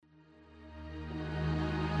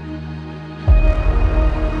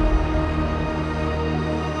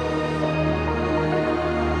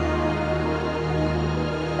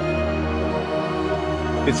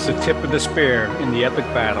It's the tip of the spear in the epic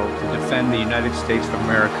battle to defend the United States of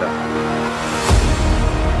America.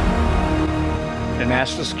 The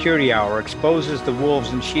National Security Hour exposes the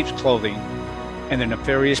wolves in sheep's clothing and their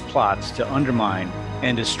nefarious plots to undermine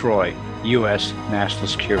and destroy U.S. national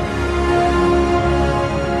security.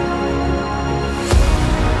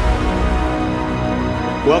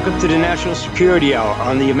 Welcome to the National Security Hour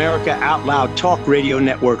on the America Out Loud Talk Radio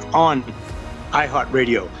Network on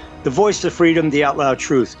iHeartRadio. The voice of freedom, the out loud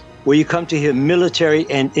truth, where you come to hear military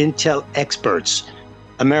and intel experts.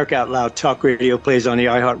 America Out Loud Talk Radio plays on the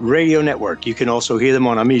iHeartRadio network. You can also hear them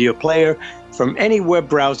on our media player from any web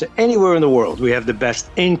browser, anywhere in the world. We have the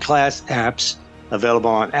best in-class apps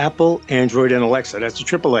available on Apple, Android, and Alexa. That's a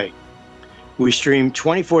AAA. We stream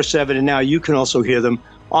 24/7, and now you can also hear them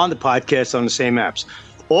on the podcast on the same apps.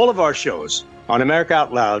 All of our shows on America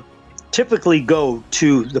Out Loud typically go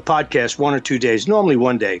to the podcast 1 or 2 days, normally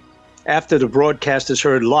 1 day, after the broadcast is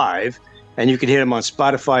heard live, and you can hear them on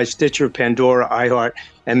Spotify, Stitcher, Pandora, iHeart,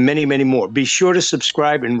 and many, many more. Be sure to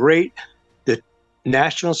subscribe and rate the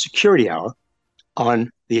National Security Hour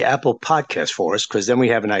on the Apple podcast for us, because then we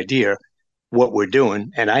have an idea what we're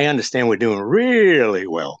doing, and I understand we're doing really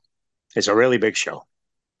well. It's a really big show.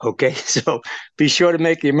 Okay, so be sure to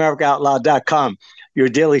make the AmericaOutloud.com your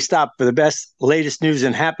daily stop for the best, latest news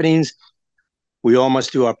and happenings. We all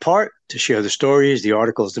must do our part to share the stories, the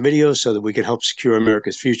articles, the videos, so that we can help secure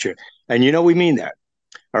America's future. And you know we mean that.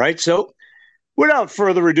 All right, so without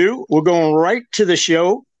further ado, we're going right to the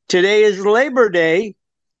show. Today is Labor Day.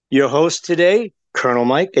 Your host today, Colonel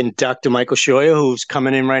Mike and Dr. Michael Shoya, who's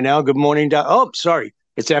coming in right now. Good morning, Oh, sorry.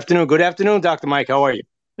 It's afternoon. Good afternoon, Dr. Mike. How are you?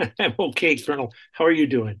 I'm okay, Colonel. How are you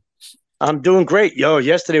doing? I'm doing great.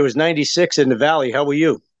 Yesterday was 96 in the Valley. How were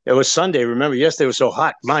you? It was Sunday. Remember, yesterday was so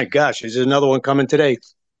hot. My gosh, there's another one coming today.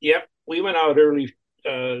 Yep. We went out early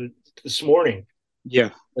this morning. Yeah.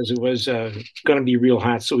 Because it was going to be real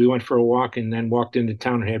hot. So we went for a walk and then walked into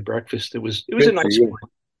town and had breakfast. It was a nice morning.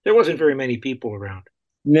 There wasn't very many people around.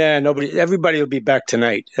 Nah, everybody will be back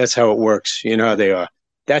tonight. That's how it works. You know how they are.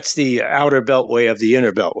 That's the outer beltway of the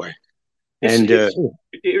inner beltway.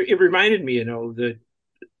 It reminded me, that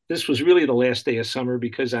this was really the last day of summer,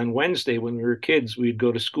 because on Wednesday when we were kids, we'd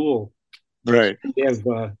go to school. Right. So we have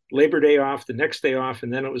Labor Day off, the next day off,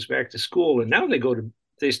 and then it was back to school. And now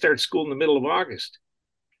they start school in the middle of August.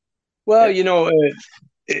 Well,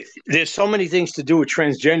 there's so many things to do with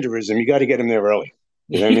transgenderism. You got to get them there early.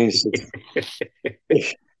 You know what I mean?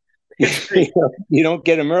 You don't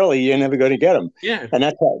get them early, you're never going to get them. Yeah, and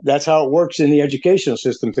that's how it works in the educational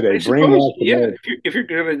system today. If you're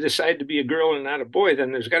going to decide to be a girl and not a boy,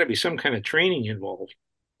 then there's got to be some kind of training involved.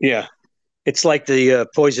 Yeah, it's like the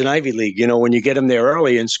Poison Ivy League. When you get them there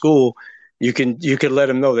early in school, you can let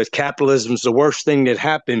them know that capitalism is the worst thing that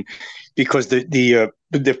happened, because the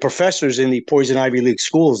professors in the Poison Ivy League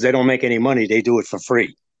schools, they don't make any money; they do it for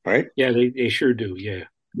free, right? Yeah, they sure do. Yeah.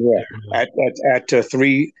 At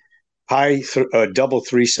double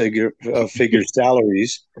three-figure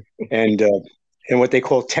salaries, and what they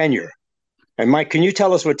call tenure. And Mike, can you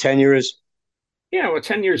tell us what tenure is? Yeah, well,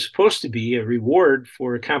 tenure is supposed to be a reward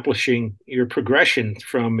for accomplishing your progression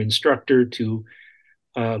from instructor to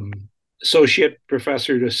associate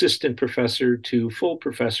professor to assistant professor to full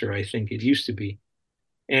professor, I think it used to be.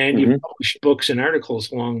 And you've published books and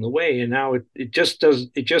articles along the way. And now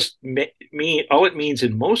all it means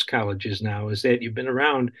in most colleges now is that you've been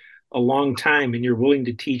around a long time and you're willing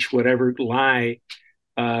to teach whatever lie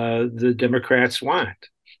the Democrats want.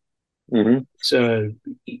 Mm-hmm. So,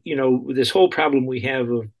 this whole problem we have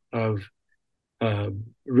of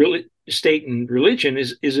state and religion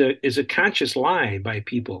is a conscious lie by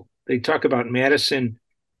people. They talk about Madison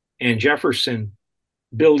and Jefferson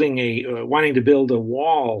wanting to build a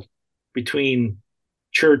wall between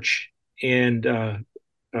church and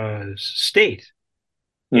state.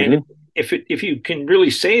 Mm-hmm. And if you can really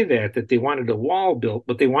say that they wanted a wall built,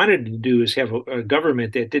 what they wanted to do is have a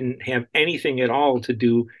government that didn't have anything at all to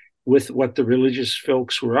do with what the religious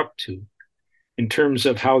folks were up to in terms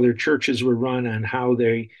of how their churches were run and how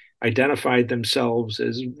they identified themselves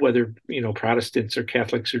as whether, Protestants or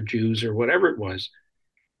Catholics or Jews or whatever it was.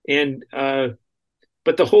 And,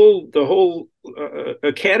 but the whole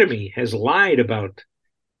academy has lied about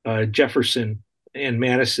Jefferson and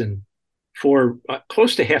Madison for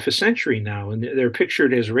close to half a century now, and they're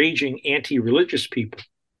pictured as raging anti-religious people.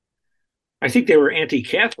 I think they were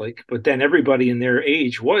anti-Catholic, but then everybody in their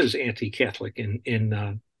age was anti-Catholic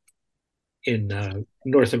in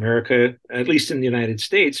North America, at least in the United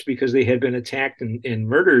States, because they had been attacked and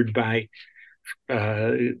murdered by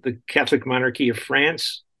the Catholic monarchy of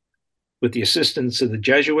France with the assistance of the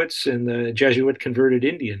Jesuits and the Jesuit converted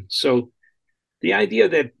Indians. So the idea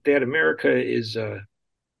that America is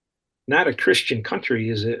not a Christian country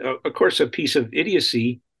is, of course, a piece of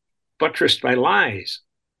idiocy buttressed by lies.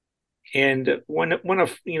 And when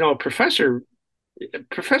a professor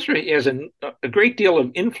has a great deal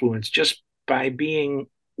of influence just by being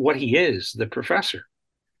what he is, the professor.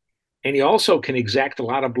 And he also can exact a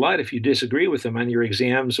lot of blood if you disagree with him on your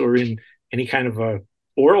exams or in any kind of a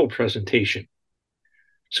oral presentation.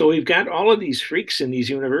 So we've got all of these freaks in these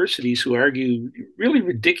universities who argue really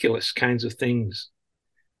ridiculous kinds of things,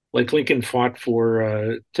 like Lincoln fought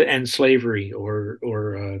for to end slavery, or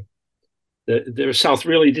the South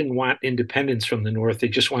really didn't want independence from the North; they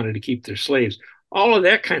just wanted to keep their slaves. All of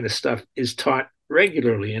that kind of stuff is taught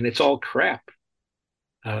regularly, and it's all crap.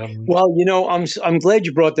 Well, I'm glad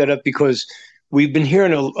you brought that up, because we've been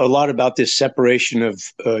hearing a lot about this separation of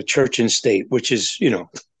church and state, which is,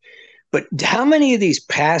 but how many of these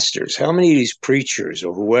pastors, how many of these preachers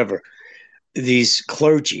or whoever, these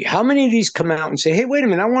clergy, how many of these come out and say, hey, wait a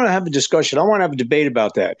minute, I want to have a discussion. I want to have a debate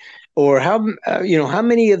about that. Or how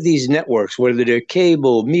many of these networks, whether they're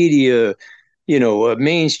cable, media,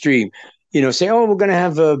 mainstream, say, oh, we're going to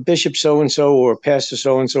have a bishop so-and-so or pastor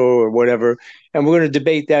so-and-so or whatever, and we're going to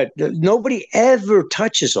debate that. Nobody ever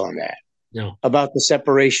touches on that. No. About the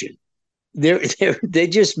separation. They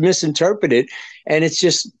just misinterpret it. And it's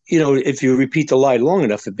just, if you repeat the lie long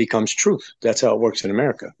enough, it becomes truth. That's how it works in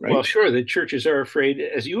America, right? Well, sure. The churches are afraid,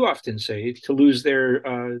 as you often say, to lose their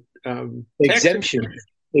exemptions.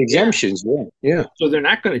 Yeah. So they're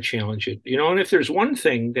not going to challenge it. And if there's one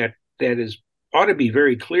thing that ought to be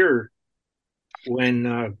very clear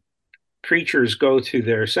when preachers go to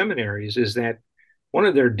their seminaries, is that one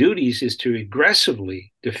of their duties is to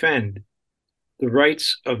aggressively defend the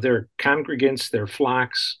rights of their congregants, their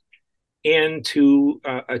flocks, and to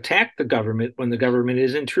attack the government when the government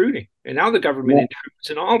is intruding. And now the government intrudes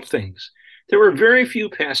in all things. There were very few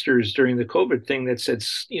pastors during the COVID thing that said,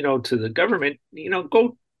 to the government,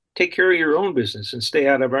 go take care of your own business and stay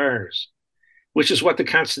out of ours, which is what the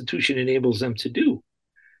Constitution enables them to do.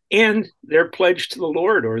 And their pledge to the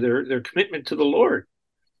Lord, or their commitment to the Lord.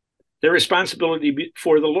 Their responsibility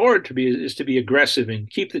for the Lord is to be aggressive and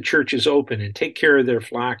keep the churches open and take care of their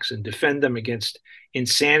flocks and defend them against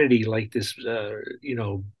insanity like this,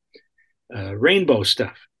 rainbow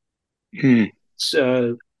stuff.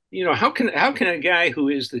 So, how can a guy who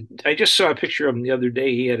is I just saw a picture of him the other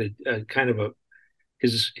day. He had a kind of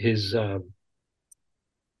his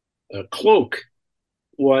cloak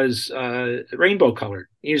was rainbow colored.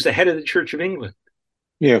 He was the head of the Church of England.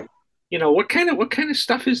 Yeah. What kind of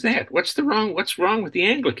stuff is that? What's wrong with the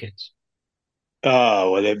Anglicans?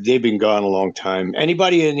 Oh, well, they've been gone a long time.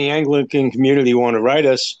 Anybody in the Anglican community want to write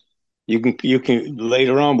us? You can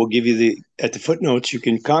later on. We'll give you at the footnotes. You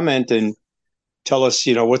can comment and tell us,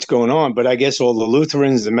 what's going on. But I guess all the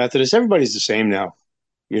Lutherans, the Methodists, everybody's the same now.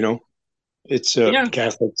 It's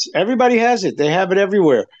Catholics. Everybody has it. They have it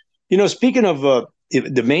everywhere. Speaking of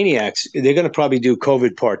the maniacs, they're going to probably do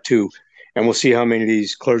COVID part 2. And we'll see how many of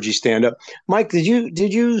these clergy stand up. Mike, did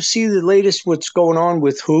you see the latest? What's going on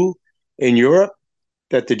with WHO in Europe?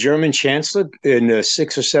 That the German chancellor in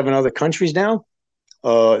 6 or 7 other countries now,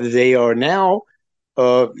 they are now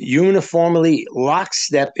uniformly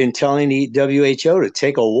lockstep in telling the WHO to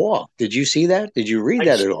take a walk. Did you see that? Did you read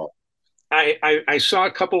that at all? I saw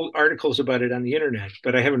a couple articles about it on the internet,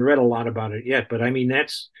 but I haven't read a lot about it yet. But I mean,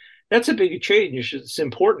 that's a big change. It's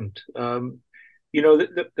important. One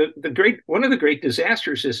of the great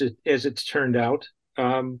disasters, as it's turned out,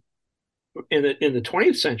 in the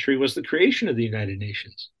 20th century, was the creation of the United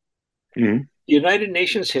Nations. Mm-hmm. The United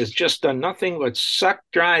Nations has just done nothing but suck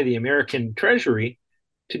dry the American treasury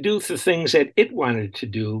to do the things that it wanted to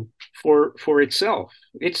do for itself.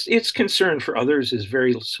 Its concern for others is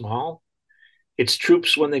very small. Its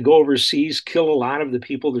troops, when they go overseas, kill a lot of the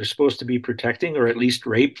people they're supposed to be protecting, or at least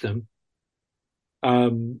rape them.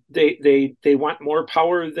 They want more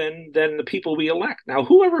power than the people we elect. Now,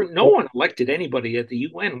 no one elected anybody at the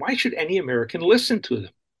UN. Why should any American listen to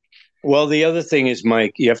them? Well, the other thing is,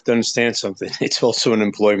 Mike, you have to understand something. It's also an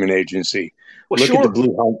employment agency. Well, look sure.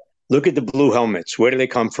 Look at the blue helmets. Where do they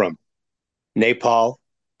come from? Nepal.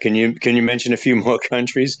 Can you mention a few more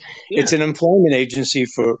countries? Yeah. It's an employment agency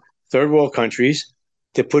for third world countries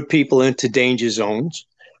to put people into danger zones,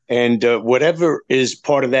 and whatever is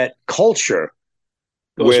part of that culture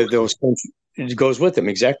where those countries, it goes with them.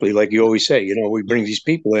 Exactly, like you always say. We bring these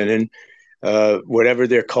people in, and whatever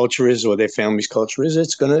their culture is or their family's culture is,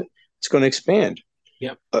 it's gonna expand.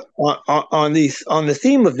 Yeah. On the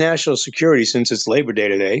theme of national security, since it's Labor Day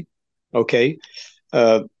today, okay.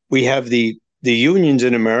 we have the unions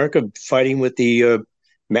in America fighting with the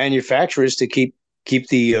manufacturers to keep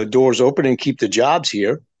the doors open and keep the jobs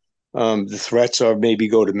here. The threats are maybe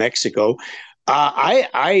go to Mexico.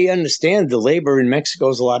 I understand the labor in Mexico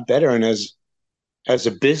is a lot better, and as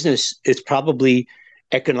a business, it's probably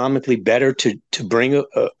economically better to bring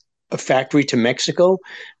a factory to Mexico.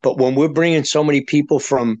 But when we're bringing so many people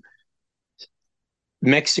from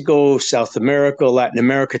Mexico, South America, Latin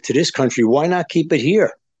America to this country, why not keep it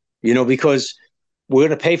here? Because we're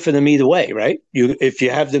going to pay for them either way, right? If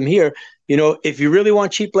you have them here, if you really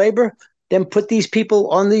want cheap labor, then put these people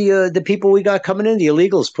on the people we got coming in, the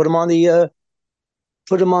illegals, put them on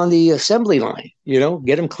the assembly line,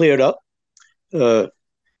 get them cleared up,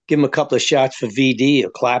 give them a couple of shots for VD, a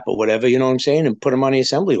clap or whatever, you know what I'm saying, and put them on the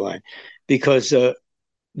assembly line, because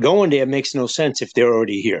going there makes no sense if they're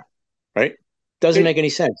already here, right? Doesn't make any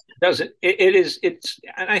sense. Doesn't. It's,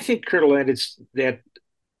 and I think, Colonel,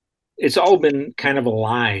 it's all been kind of a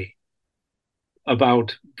lie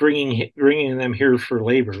about bringing them here for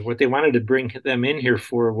labor. What they wanted to bring them in here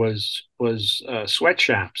for was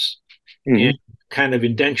sweatshops and kind of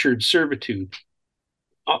indentured servitude,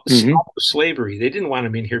 slavery. They didn't want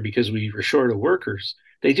them in here because we were short of workers.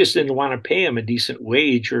 They just didn't want to pay them a decent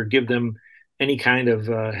wage or give them any kind of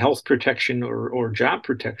health protection or job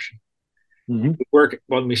protection. Work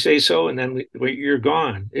when we say so, and then you're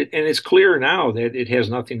gone. And it's clear now that it has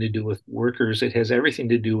nothing to do with workers. It has everything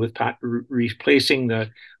to do with replacing the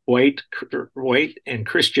white and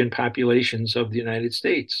Christian populations of the United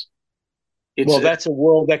States. That's a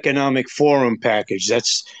World Economic Forum package.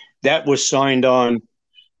 That was signed on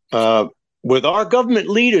with our government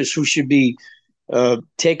leaders, who should be put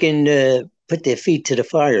their feet to the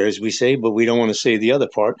fire, as we say, but we don't want to say the other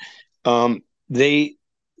part.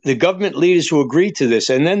 The government leaders who agreed to this,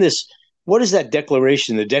 and then what is that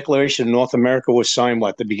declaration? The Declaration of North America was signed,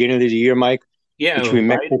 the beginning of the year, Mike? Yeah, between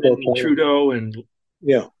Mexico and Trudeau and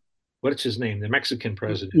what's his name, the Mexican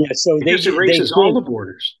president? Yeah, so they erases all the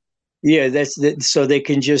borders. Yeah, so they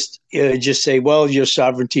can just say, well, your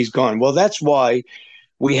sovereignty's gone. Well, that's why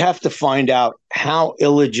we have to find out how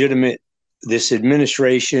illegitimate this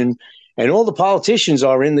administration and all the politicians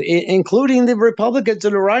are, including the Republicans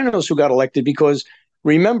and the rhinos who got elected, because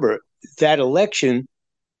remember, that election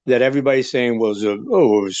that everybody's saying was, it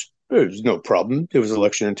was no problem. There was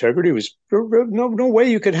election integrity. It was no way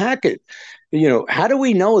you could hack it. How do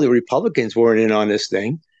we know the Republicans weren't in on this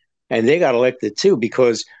thing and they got elected too?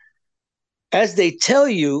 Because as they tell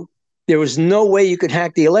you, there was no way you could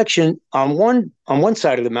hack the election on one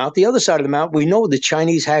side of the mouth. The other side of the mouth, we know the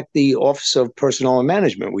Chinese hacked the Office of Personnel and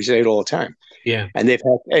Management. We say it all the time. Yeah, and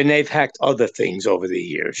they've hacked other things over the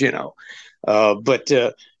years, But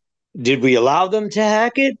did we allow them to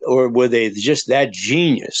hack it, or were they just that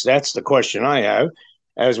genius? That's the question I have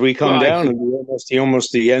as we come down to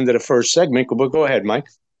almost the end of the first segment. But go ahead, Mike.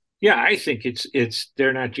 Yeah, I think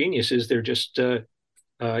they're not geniuses. They're just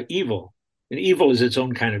evil. And evil is its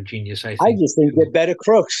own kind of genius, I think. I just think they're better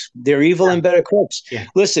crooks. They're evil and better crooks. Yeah.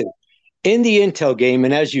 Listen, in the intel game,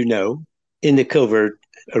 and as you know, in the covert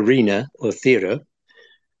arena or theater,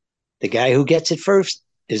 the guy who gets it first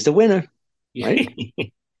is the winner. Right?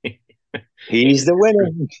 He's the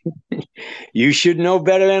winner. You should know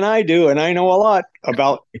better than I do, and I know a lot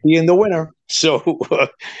about being the winner. So,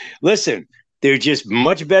 listen, they're just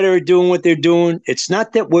much better at doing what they're doing. It's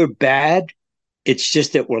not that we're bad. It's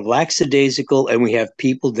just that we're lackadaisical, and we have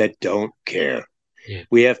people that don't care. Yeah.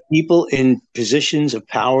 We have people in positions of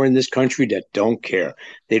power in this country that don't care.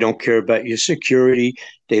 They don't care about your security.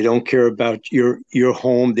 They don't care about your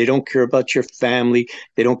home. They don't care about your family.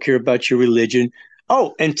 They don't care about your religion.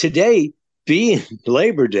 Oh, and today, being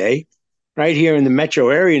Labor Day, right here in the metro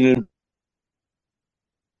area, and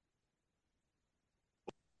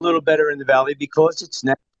a little better in the valley because it's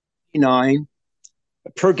 99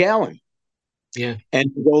 per gallon. Yeah. And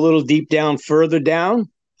to go a little deep down, further down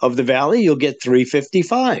of the valley, you'll get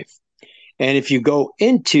 355. And if you go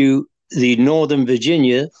into the Northern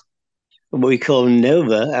Virginia, what we call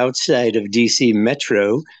Nova, outside of DC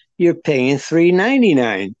Metro, you're paying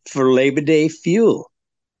 $3.99 for Labor Day fuel.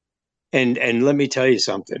 And let me tell you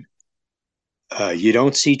something. You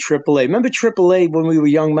don't see AAA. Remember AAA when we were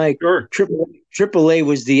young, Mike? Sure. AAA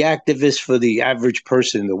was the activist for the average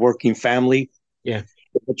person, the working family. Yeah.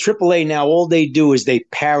 But AAA now, all they do is they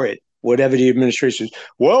parrot whatever the administration is.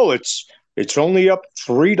 Well, it's only up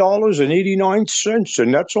 $3.89,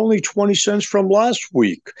 and that's only 20 cents from last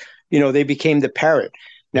week. They became the parrot.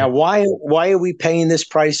 Now, why are we paying this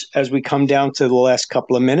price as we come down to the last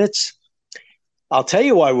couple of minutes? I'll tell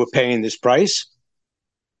you why we're paying this price.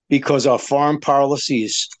 Because our foreign policy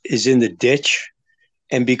is in the ditch,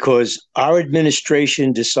 and because our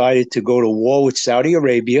administration decided to go to war with Saudi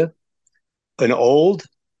Arabia, an old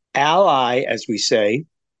ally, as we say,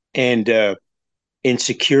 and in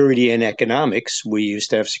security and economics, we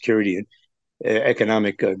used to have security and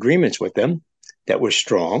economic agreements with them that were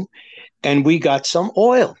strong, and we got some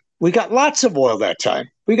oil. We got lots of oil that time.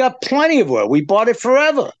 We got plenty of oil. We bought it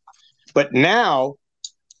forever. But now,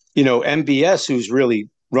 MBS, who's really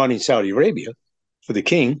running Saudi Arabia for the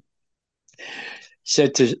king,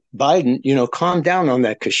 said to Biden, calm down on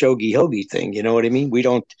that Khashoggi thing. You know what I mean?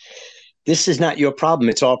 This is not your problem.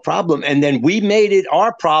 It's our problem. And then we made it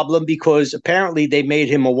our problem because apparently they made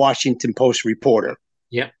him a Washington Post reporter.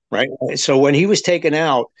 Yeah. Right. So when he was taken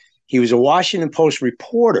out, he was a Washington Post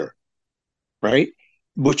reporter. Right.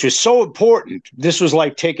 Which was so important. This was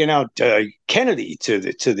like taking out Kennedy to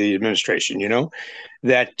the administration,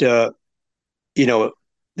 that,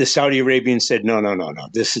 the Saudi Arabians said, no,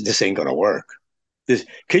 this ain't going to work.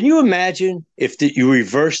 Can you imagine if you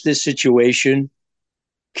reverse this situation?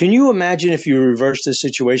 Can you imagine if you reverse this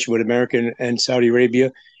situation with America and Saudi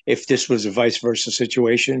Arabia, if this was a vice versa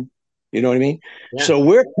situation? You know what I mean? Yeah. So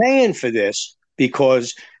we're paying for this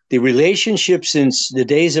because the relationship since the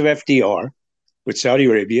days of FDR with Saudi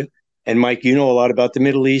Arabia, and Mike, you know a lot about the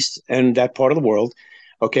Middle East and that part of the world,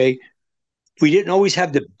 okay? We didn't always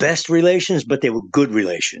have the best relations, but they were good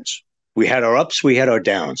relations. We had our ups, we had our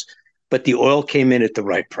downs, but the oil came in at the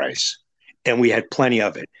right price, and we had plenty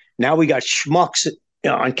of it. Now we got schmucks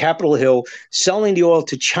on Capitol Hill selling the oil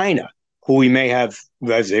to China, who we may have,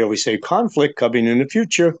 as they always say, conflict coming in the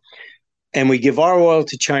future, and we give our oil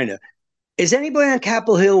to China. Is anybody on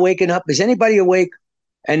Capitol Hill waking up? Is anybody awake?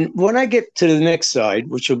 And when I get to the next side,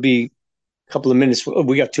 which will be a couple of minutes,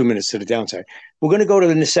 we got 2 minutes to the downside. We're going to go to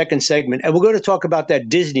the second segment, and we're going to talk about that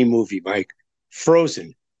Disney movie, Mike,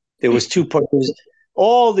 Frozen. There was 2 parts.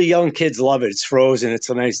 All the young kids love it. It's Frozen.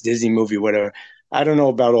 It's a nice Disney movie, whatever. I don't know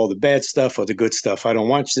about all the bad stuff or the good stuff. I don't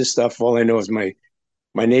watch this stuff. All I know is my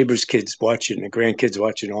neighbor's kids watch it and the grandkids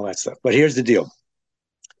watch it and all that stuff. But here's the deal.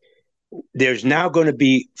 There's now going to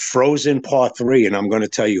be Frozen Part 3, and I'm going to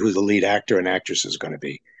tell you who the lead actor and actress is going to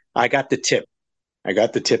be. I got the tip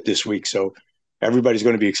this week, so everybody's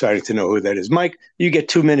going to be excited to know who that is. Mike, you get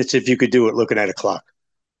 2 minutes if you could do it looking at a clock.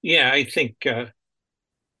 Yeah, I think, I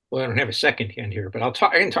don't have a second hand here, but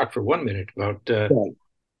I can talk for 1 minute about the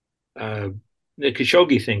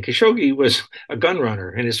Khashoggi thing. Khashoggi was a gun runner,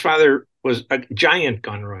 and his father was a giant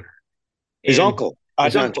gun runner. His uncle.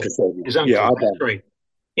 His uncle, yeah, that's right.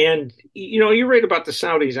 And, you're right about the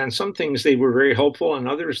Saudis. On some things, they were very helpful. On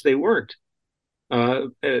others, they weren't.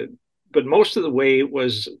 But most of the way it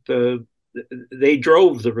was they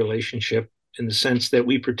drove the relationship in the sense that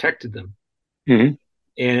we protected them. Mm-hmm.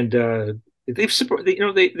 And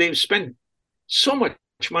they've spent so much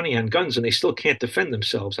money on guns and they still can't defend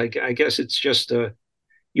themselves. I guess it's just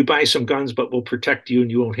you buy some guns, but we'll protect you and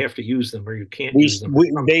you won't have to use them, or you can't use them.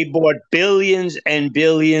 They bought billions and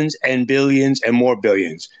billions and billions and more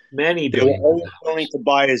billions. Many billions. They were only willing to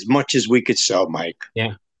buy as much as we could sell, Mike.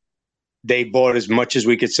 Yeah. They bought as much as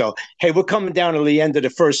we could sell. Hey, we're coming down to the end of the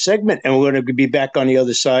first segment, and we're going to be back on the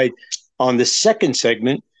other side on the second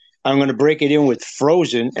segment. I'm going to break it in with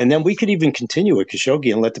Frozen, and then we could even continue with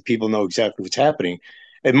Khashoggi and let the people know exactly what's happening.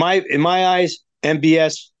 In my eyes,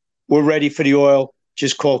 MBS, we're ready for the oil.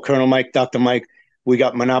 Just call Colonel Mike, Dr. Mike. We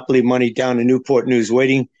got monopoly money down in Newport News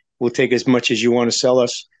waiting. We'll take as much as you want to sell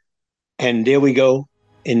us. And there we go.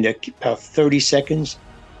 In about 30 seconds,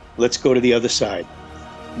 let's go to the other side.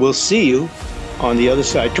 We'll see you on the other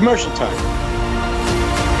side. Commercial time.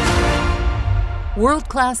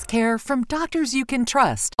 World-class care from doctors you can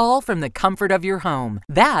trust, all from the comfort of your home.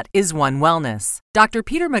 That is One Wellness. Dr.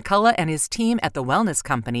 Peter McCullough and his team at The Wellness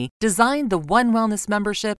Company designed the One Wellness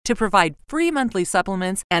membership to provide free monthly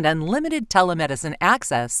supplements and unlimited telemedicine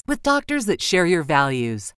access with doctors that share your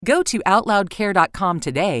values. Go to OutLoudCare.com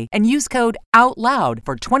today and use code OUTLOUD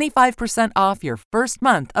for 25% off your first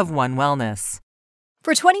month of One Wellness.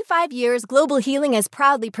 For 25 years, Global Healing has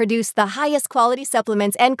proudly produced the highest quality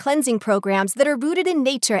supplements and cleansing programs that are rooted in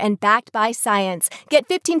nature and backed by science. Get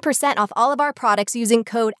 15% off all of our products using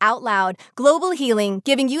code OUTLOUD. Global Healing,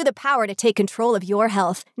 giving you the power to take control of your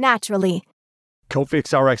health naturally.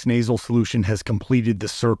 Cofix RX Nasal Solution has completed the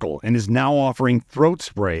circle and is now offering throat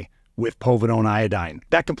spray with povidone iodine.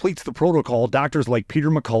 That completes the protocol doctors like Peter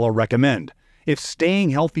McCullough recommend. If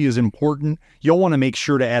staying healthy is important, you'll want to make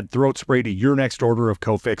sure to add throat spray to your next order of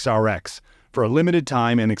Cofix RX. For a limited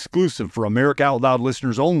time and exclusive for America Out Loud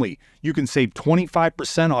listeners only, you can save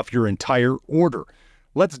 25% off your entire order.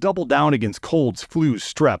 Let's double down against colds, flus,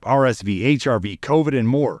 strep, RSV, HRV, COVID, and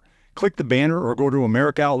more. click the banner or go to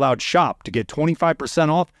America Out Loud shop to get 25%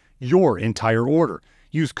 off your entire order.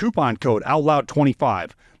 Use coupon code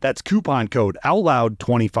OUTLOUD25. That's coupon code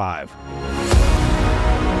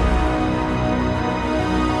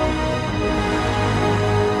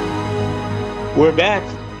OUTLOUD25. We're back.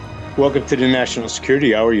 Welcome to the National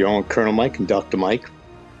Security Hour. Your own Colonel Mike and Dr. Mike.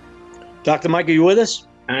 Dr. Mike, are you with us?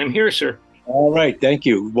 I'm here, sir. All right, thank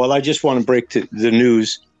you. Well, I just want to break to the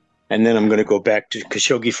news, and then I'm going to go back to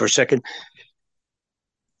Khashoggi for a second.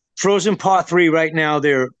 Frozen Part 3 right now,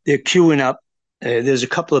 they're queuing up. There's a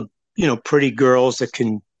couple of pretty girls that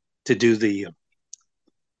can to do the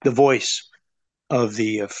voice of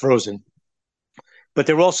the Frozen, but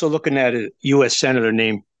they're also looking at a U.S. Senator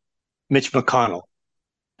named Mitch McConnell,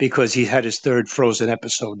 because he had his third Frozen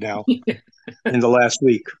episode now in the last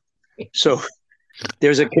week. So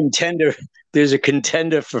there's a contender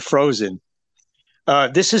for Frozen.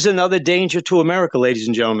 This is another danger to America, ladies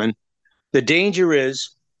and gentlemen. The danger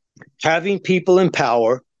is having people in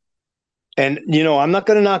power. And, I'm not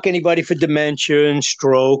going to knock anybody for dementia and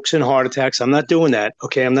strokes and heart attacks. I'm not doing that.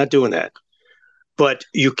 Okay, I'm not doing that. But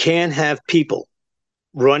you can have people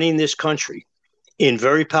running this country in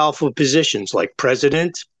very powerful positions like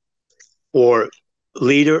president or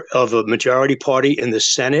leader of a majority party in the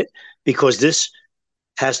Senate, because this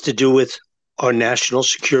has to do with our national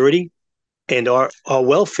security and our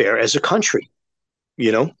welfare as a country.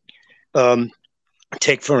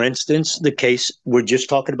 Take, for instance, the case we're just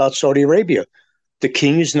talking about, Saudi Arabia. The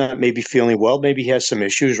king is not maybe feeling well. Maybe he has some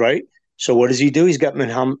issues, right? So what does he do? He's got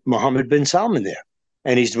Mohammed bin Salman there,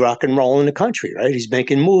 and he's rock and rolling the country, right? He's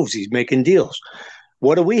making moves. He's making deals.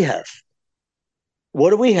 What do we have? We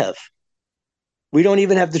don't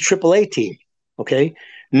even have the AAA team, okay?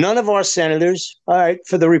 None of our senators, all right,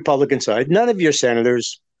 for the Republican side, none of your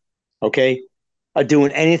senators, okay, are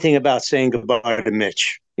doing anything about saying goodbye to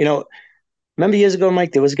Mitch. Remember years ago,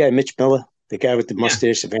 Mike, there was a guy, Mitch Miller, the guy with the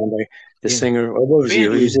mustache, the singer, or what was he? He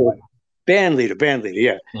was a band leader,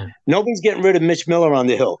 yeah. Nobody's getting rid of Mitch Miller on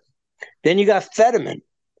the Hill. Then you got Fetterman,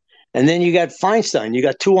 and then you got Feinstein. You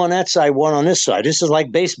got two on that side, one on this side. This is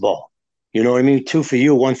like baseball. You know what I mean? Two for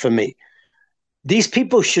you, one for me. These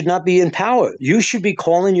people should not be in power. You should be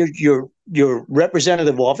calling your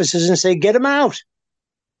representative offices and say, get them out.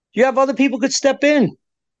 You have other people could step in.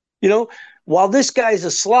 While this guy's a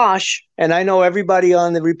slosh, and I know everybody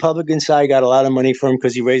on the Republican side got a lot of money from him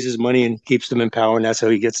because he raises money and keeps them in power, and that's how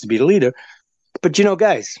he gets to be the leader. But,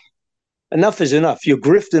 guys, enough is enough. You're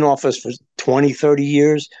grifting office for 20, 30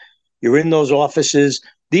 years. You're in those offices.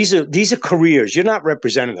 These are careers. You're not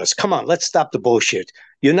representing us. Come on, let's stop the bullshit.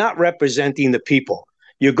 You're not representing the people.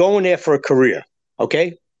 You're going there for a career,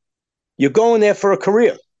 okay? You're going there for a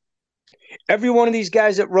career. Every one of these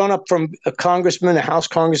guys that run up from a congressman, a House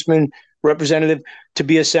congressman, representative to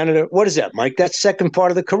be a senator, what is that, Mike? That's second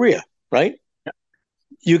part of the career, right? Yeah.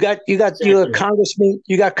 You got congressmen.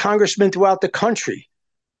 You got congressmen throughout the country.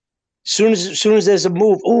 Soon as there's a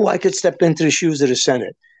move, I could step into the shoes of the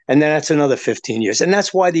Senate. And then that's another 15 years. And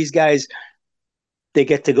that's why these guys, they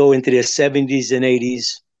get to go into their 70s and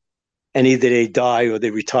 80s, and either they die or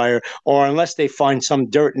they retire, or unless they find some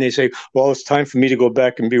dirt and they say, well, it's time for me to go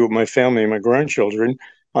back and be with my family and my grandchildren.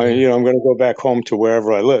 I'm going to go back home to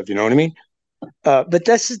wherever I live. You know what I mean? But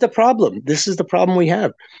this is the problem. This is the problem we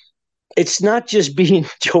have. It's not just being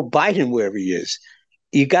Joe Biden wherever he is.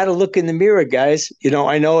 You got to look in the mirror, guys.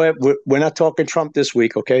 I know we're not talking Trump this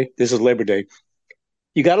week, okay? This is Labor Day.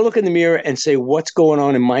 You got to look in the mirror and say, what's going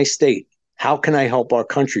on in my state? How can I help our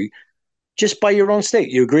country just by your own state?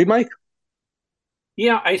 You agree, Mike?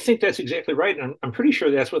 Yeah, I think that's exactly right. And I'm pretty sure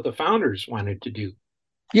that's what the founders wanted to do.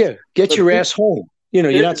 Yeah, get your ass home.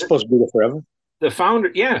 You're not supposed to be there forever.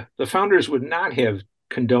 The founders would not have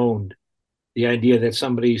condoned the idea that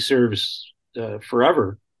somebody serves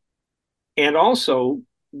forever. And also,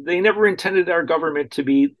 they never intended our government to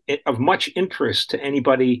be of much interest to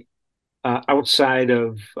anybody outside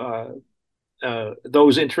of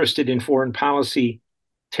those interested in foreign policy,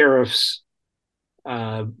 tariffs,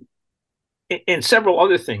 and several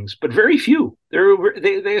other things, but very few.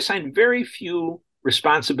 They assigned very few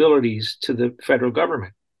responsibilities to the federal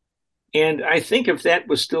government. And I think if that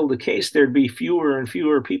was still the case, there'd be fewer and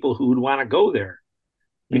fewer people who would want to go there,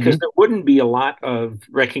 because there wouldn't be a lot of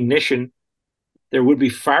recognition. There would be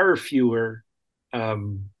far fewer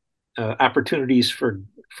opportunities for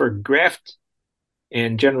graft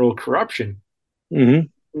and general corruption.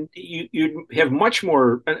 You have much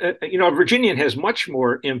more. A Virginian has much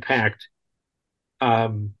more impact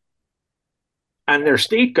on their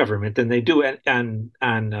state government than they do on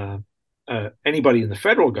anybody in the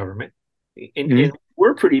federal government. And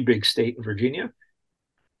we're a pretty big state in Virginia,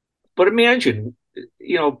 But imagine,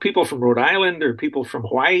 people from Rhode Island or people from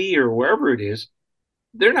Hawaii or wherever it is,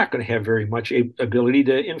 they're not going to have very much ability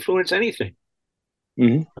to influence anything.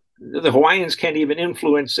 Mm-hmm. The Hawaiians can't even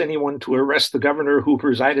influence anyone to arrest the governor who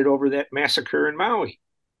presided over that massacre in Maui.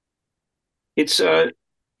 It's a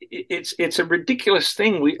ridiculous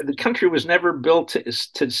thing. The country was never built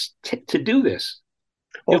to do this.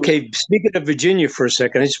 Okay, speaking of Virginia for a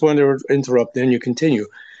second, I just wanted to interrupt, then you continue.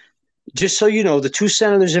 Just so you know, the two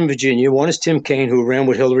senators in Virginia, one is Tim Kaine, who ran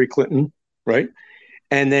with Hillary Clinton, right?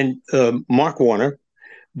 And then Mark Warner.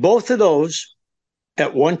 Both of those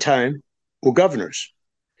at one time were governors.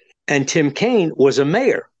 And Tim Kaine was a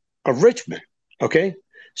mayor of Richmond, okay?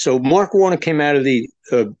 So Mark Warner came out of the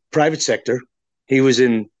private sector. He was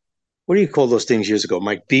in, what do you call those things years ago,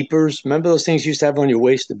 Mike? Beepers? Remember those things you used to have on your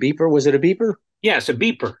waist, the beeper? Was it a beeper? Yes, a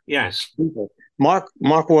beeper, yes. Mark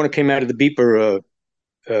Warner came out of the beeper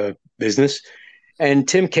business, and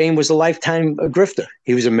Tim Kaine was a lifetime grifter.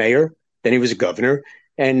 He was a mayor, then he was a governor,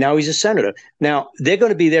 and now he's a senator. Now, they're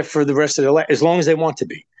going to be there for the rest of their life, as long as they want to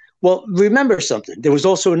be. Well, remember something. There was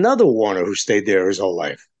also another Warner who stayed there his whole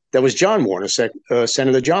life. That was John Warner,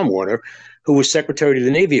 Senator John Warner, who was Secretary of the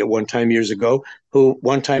Navy at one time years ago, who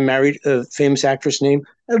one time married a famous actress named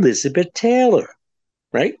Elizabeth Taylor,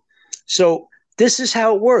 right? So this is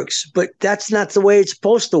how it works, but that's not the way it's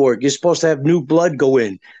supposed to work. You're supposed to have new blood go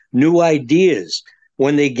in, new ideas.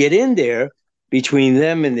 When they get in there, between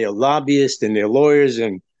them and their lobbyists and their lawyers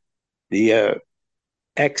and the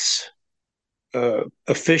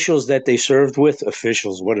officials that they served with,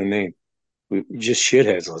 officials, what a name. Just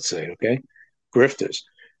shitheads, let's say, okay? Grifters,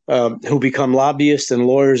 who become lobbyists and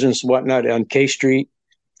lawyers and whatnot on K Street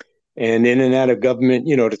and in and out of government,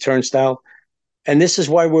 the turnstile. And this is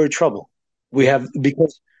why we're in trouble. We have,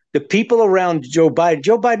 because the people around Joe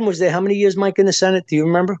Biden was there how many years, Mike, in the Senate? Do you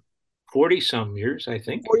remember? 40-some years, I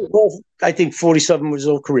think. Well, I think 47 was his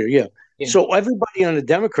whole career, yeah. So everybody on the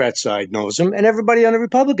Democrat side knows him, and everybody on the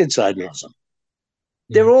Republican side knows him.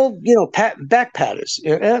 They're all, back patters.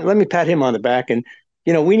 Let me pat him on the back. And,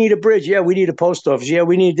 we need a bridge. Yeah, we need a post office. Yeah,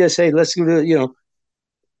 we need this. Hey, let's go to,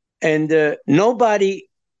 And nobody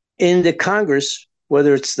in the Congress,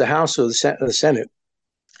 whether it's the House or the Senate,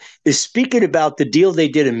 is speaking about the deal they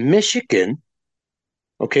did in Michigan.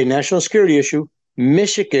 Okay, national security issue.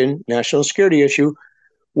 Michigan, national security issue,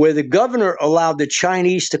 where the governor allowed the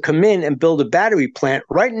Chinese to come in and build a battery plant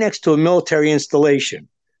right next to a military installation,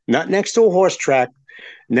 not next to a horse track,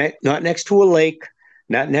 not next to a lake,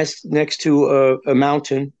 not next to a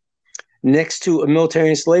mountain, next to a military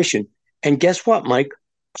installation. And guess what, Mike?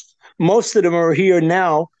 Most of them are here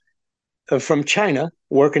now from China,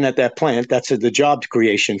 working at that plant. That's the job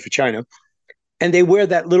creation for China. And they wear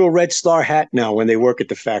that little red star hat now when they work at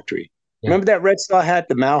the factory. Yeah. Remember that red star hat,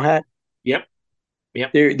 the Mao hat? Yep.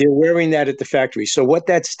 They're wearing that at the factory. So what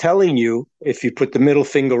that's telling you, if you put the middle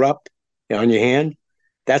finger up on your hand,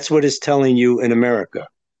 that's what it's telling you in America.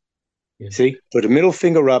 Yeah. See, put a middle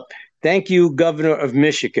finger up. Thank you, Governor of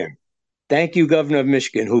Michigan. Thank you, Governor of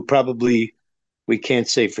Michigan, who probably, we can't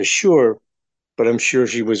say for sure, but I'm sure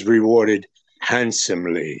she was rewarded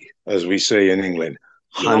handsomely, as we say in England,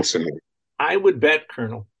 handsomely. I would bet,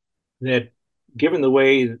 Colonel, that given the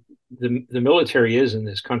way the military is in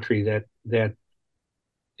this country, that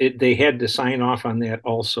they had to sign off on that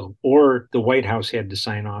also, or the White House had to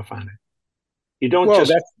sign off on it. You don't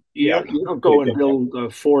you don't go and build a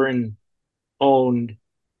foreign-owned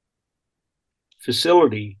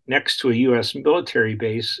facility next to a U.S. military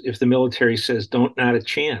base if the military says not a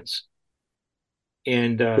chance.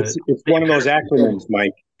 And it's one of those acronyms,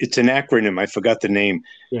 Mike. It's an acronym. I forgot the name.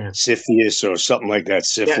 Yeah. CFIUS or something like that.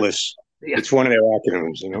 Syphilis. Yeah. It's one of their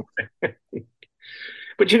acronyms,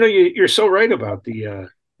 But you're so right about the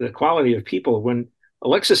quality of people. When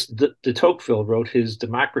Alexis de Tocqueville wrote his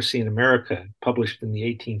Democracy in America, published in the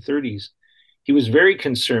 1830s, he was very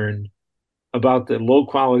concerned about the low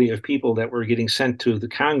quality of people that were getting sent to the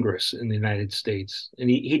Congress in the United States. And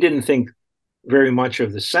he didn't think very much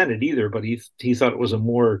of the Senate either, but he thought it was a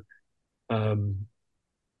more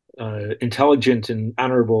intelligent and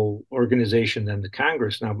honorable organization than the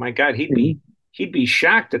Congress. Now, my God, he'd be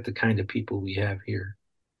shocked at the kind of people we have here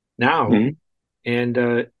now. Mm-hmm.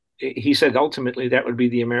 And he said ultimately that would be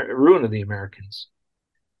the ruin of the Americans.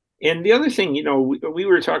 And the other thing, we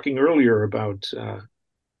were talking earlier about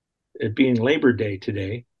it being Labor Day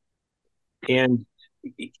today, and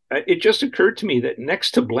it just occurred to me that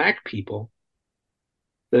next to Black people,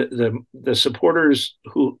 the supporters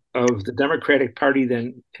of the Democratic Party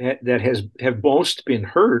that have most been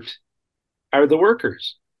hurt are the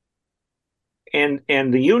workers, and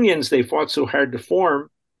the unions they fought so hard to form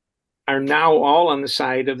are now all on the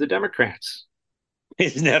side of the Democrats.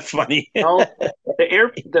 Isn't that funny? Well,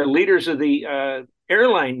 the leaders of the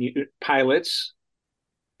airline pilots,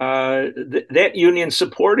 that union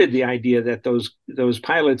supported the idea that those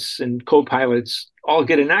pilots and co-pilots all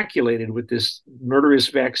get inoculated with this murderous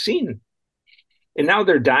vaccine, and now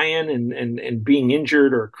they're dying and being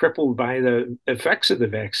injured or crippled by the effects of the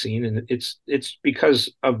vaccine, and it's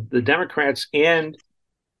because of the Democrats, and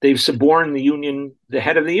they've suborned the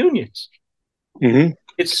head of the unions. Mm-hmm.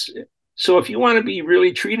 It's so if you want to be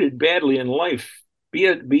really treated badly in life, be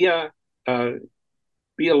a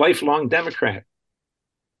lifelong Democrat.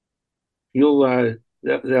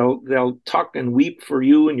 They'll talk and weep for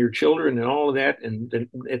you and your children and all of that, and then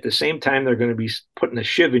at the same time they're going to be putting a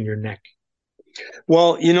shiv in your neck.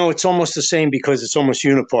 Well, it's almost the same because it's almost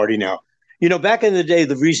uniparty now. Back in the day,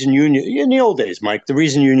 in the old days, Mike, the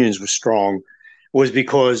reason unions were strong was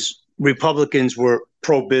because Republicans were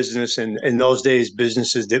pro-business, and in those days,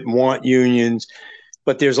 businesses didn't want unions.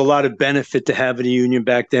 But there's a lot of benefit to having a union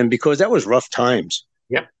back then because that was rough times.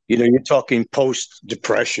 Yep. You're talking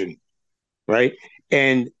post-depression, right?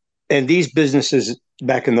 And these businesses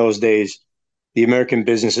back in those days, the American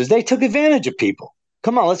businesses, they took advantage of people.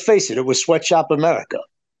 Come on, let's face it. It was sweatshop America.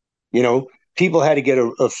 People had to get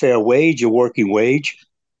a fair wage, a working wage.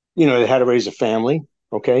 They had to raise a family.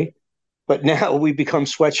 Okay. But now we become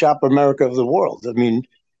sweatshop America of the world. I mean,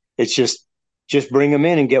 it's just bring them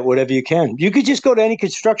in and get whatever you can. You could just go to any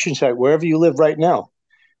construction site, wherever you live right now.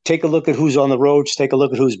 Take a look at who's on the roads. Take a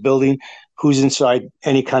look at who's building, who's inside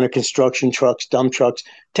any kind of construction trucks, dump trucks.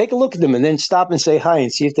 Take a look at them and then stop and say hi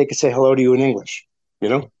and see if they can say hello to you in English.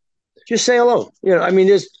 Just say hello. I mean,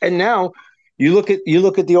 and now you look at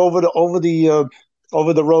the over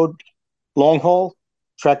the road long haul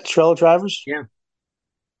tractor trailer drivers. Yeah,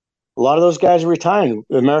 a lot of those guys are retiring.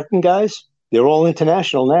 The American guys, they're all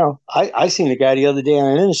international now. I seen a guy the other day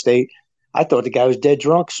on an interstate. I thought the guy was dead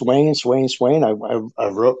drunk, swaying. I went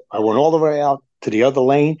all the way out to the other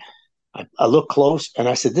lane. I looked close and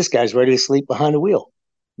I said, "This guy's ready to sleep behind the wheel."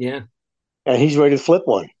 Yeah, and he's ready to flip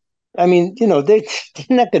one. I mean, they're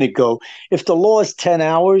not going to go. If the law is 10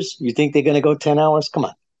 hours, you think they're going to go 10 hours? Come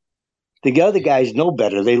on. The other guys know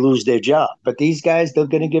better. They lose their job. But these guys, they're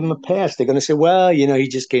going to give him a pass. They're going to say, well, he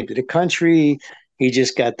just came to the country. He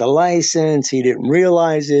just got the license. He didn't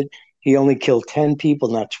realize it. He only killed 10 people,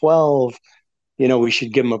 not 12. We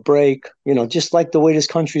should give him a break. Just like the way this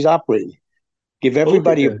country's operating. Give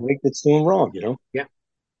everybody a break that's doing wrong, Yeah.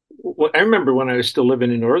 Well, I remember when I was still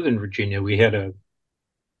living in Northern Virginia, we had to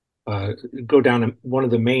go down one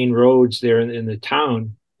of the main roads there in the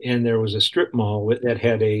town, and there was a strip mall that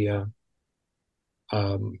had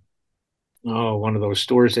one of those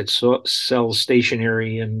stores that sells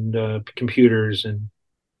stationery and computers and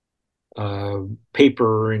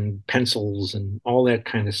paper and pencils and all that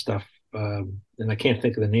kind of stuff. And I can't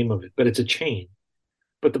think of the name of it, but it's a chain.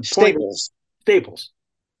 But the Staples,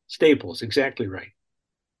 exactly right.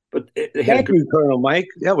 But thank you, Colonel Mike.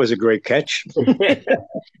 That was a great catch. It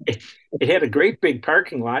had a great big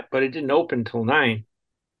parking lot, but it didn't open till 9.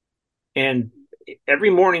 And every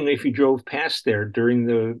morning, if you drove past there during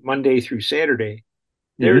the Monday through Saturday,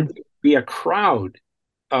 there'd be a crowd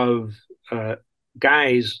of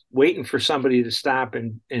guys waiting for somebody to stop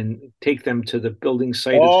and take them to the building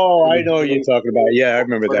site. Oh, I know what you're talking about. Yeah, I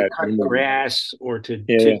remember that. To cut grass or to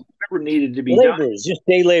whatever needed to be laborers, done. Just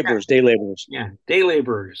day laborers, day laborers. Yeah, day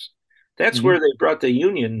laborers. That's where they brought the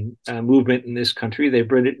union movement in this country.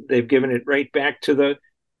 They've given it right back to the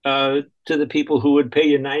people who would pay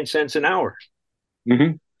you 9 cents an hour.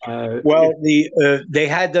 Well, they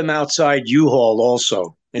had them outside U-Haul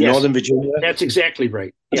also in Northern Virginia. That's exactly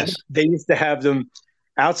right. Yes, they used to have them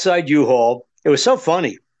outside U-Haul. It was so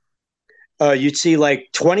funny. You'd see like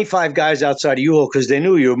 25 guys outside of U-Haul because they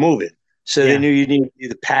knew you were moving. So they knew you needed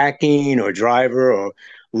either packing or driver or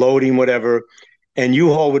loading, whatever. And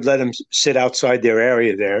U-Haul would let them sit outside their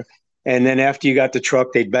area there. And then after you got the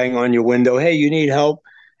truck, they'd bang on your window. Hey, you need help?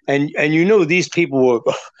 And you knew these people were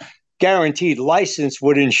guaranteed licensed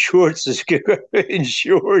with insured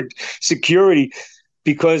security,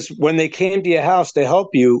 because when they came to your house to help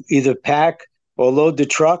you either pack or load the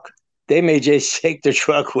truck, they may just take the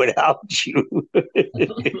truck without you.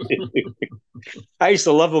 I used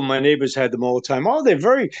to love them. My neighbors had them all the time. Oh, they're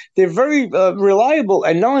very reliable.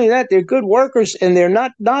 And not only that, they're good workers and they're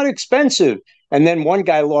not expensive. And then one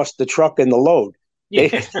guy lost the truck and the load. They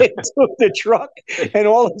took the truck and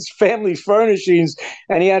all his family furnishings,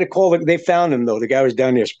 and he had to call they found him, though. The guy was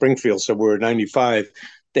down near Springfield somewhere in 95.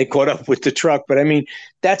 They caught up with the truck. But I mean,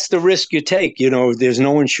 that's the risk you take. There's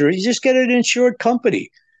no insurance. You just get an insured company.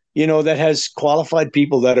 that has qualified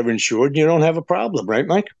people that are insured, you don't have a problem, right,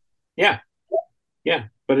 Mike? Yeah. Yeah.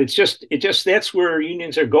 But it's just that's where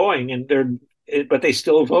unions are going, and but they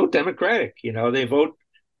still vote Democratic. They vote.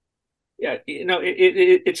 Yeah.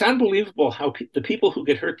 It's unbelievable how the people who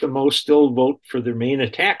get hurt the most still vote for their main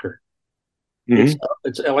attacker. Mm-hmm.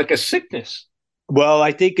 It's like a sickness. Well,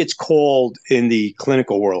 I think it's called in the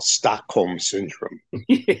clinical world Stockholm syndrome.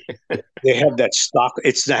 They have that stock.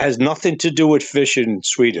 It has nothing to do with fish in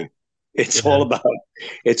Sweden. It's all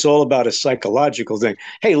about a psychological thing.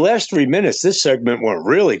 Hey, last 3 minutes, this segment went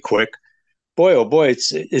really quick. Boy, oh boy,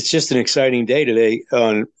 it's just an exciting day today,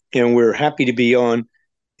 and we're happy to be on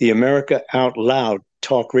the America Out Loud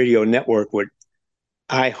Talk Radio Network with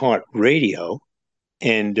iHeart Radio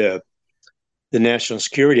and the National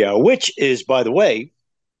Security Hour, which is, by the way,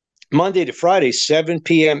 Monday to Friday, 7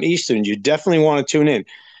 p.m. Eastern. You definitely want to tune in.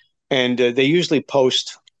 And they usually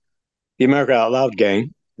post the America Out Loud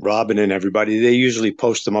gang, Robin and everybody. They usually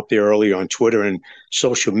post them up there early on Twitter and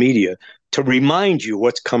social media to remind you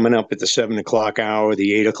what's coming up at the 7 o'clock hour,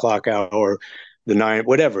 the 8 o'clock hour, the 9,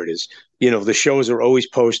 whatever it is. The shows are always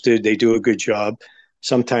posted. They do a good job.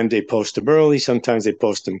 Sometimes they post them early. Sometimes they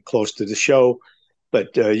post them close to the show.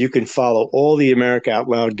 But you can follow all the America Out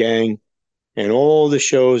Loud gang and all the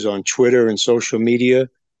shows on Twitter and social media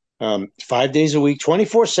 5 days a week,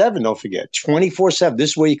 24/7. Don't forget, 24/7.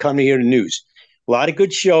 This is where you come to hear the news. A lot of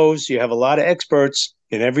good shows. You have a lot of experts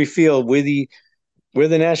in every field. We're the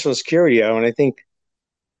National Security Hour, and I think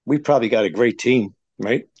we probably got a great team,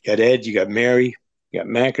 right? You got Ed, you got Mary, you got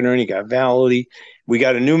McInerney, you got Valerie. We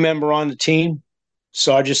got a new member on the team,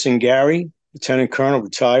 Sergeant Gary, Lieutenant Colonel,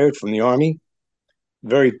 retired from the Army.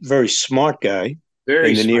 Very, very smart guy.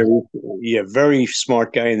 Very smart. Very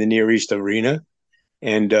smart guy in the Near East arena.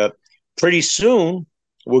 And pretty soon,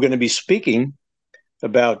 we're going to be speaking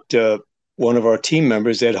about one of our team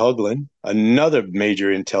members, Ed Huglin, another major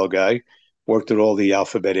intel guy, worked at all the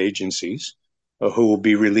alphabet agencies, who will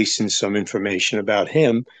be releasing some information about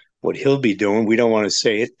him, what he'll be doing. We don't want to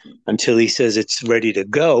say it until he says it's ready to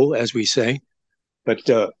go, as we say. But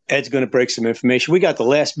Ed's going to break some information. We got the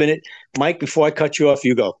last minute. Mike, before I cut you off,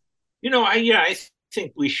 you go. I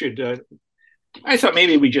think we should. I thought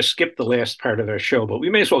maybe we just skipped the last part of our show, but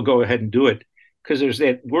we may as well go ahead and do it because there's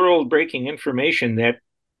that world-breaking information that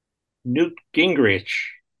Newt Gingrich.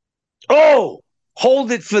 Oh,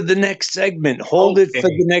 hold it for the next segment. We're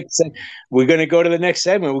going to go to the next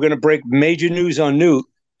segment. We're going to break major news on Newt.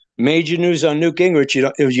 Major news on Newt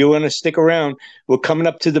Gingrich. If you want to stick around, we're coming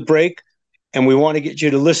up to the break. And we want to get you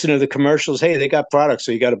to listen to the commercials. Hey, they got products,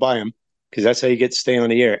 so you got to buy them because that's how you get to stay on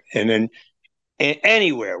the air. And then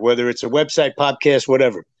anywhere, whether it's a website, podcast,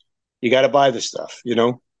 whatever, you got to buy the stuff. We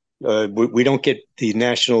don't get the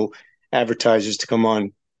national advertisers to come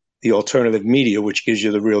on the alternative media, which gives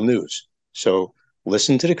you the real news. So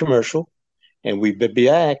listen to the commercial, and we'll be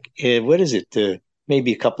back. What is it?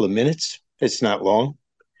 Maybe a couple of minutes. It's not long.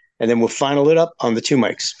 And then we'll final it up on the 2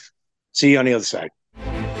 mics. See you on the other side.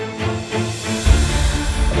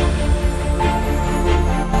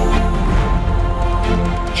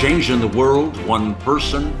 Changing the world one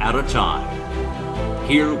person at a time.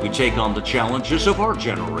 Here we take on the challenges of our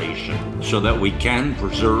generation so that we can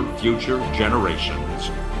preserve future generations.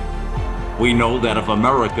 We know that if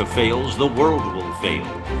America fails, the world will fail.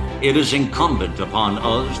 It is incumbent upon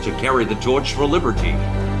us to carry the torch for liberty.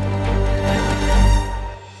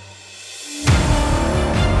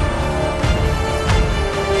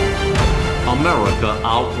 America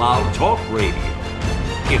Out Loud Talk Radio.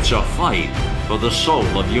 It's a fight for the soul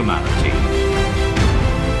of humanity.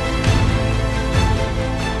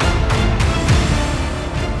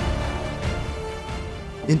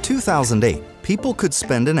 In 2008, people could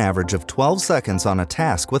spend an average of 12 seconds on a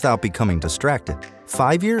task without becoming distracted.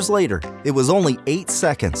 5 years later, it was only 8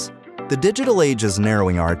 seconds. The digital age is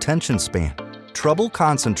narrowing our attention span. Trouble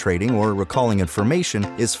concentrating or recalling information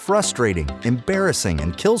is frustrating, embarrassing,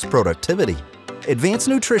 and kills productivity. Advanced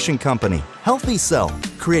nutrition company Healthy Cell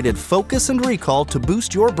created Focus and Recall to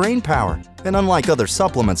boost your brain power. And unlike other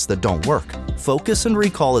supplements that don't work, Focus and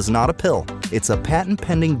Recall is not a pill. It's a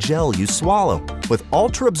patent-pending gel you swallow with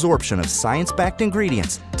ultra-absorption of science-backed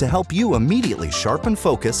ingredients to help you immediately sharpen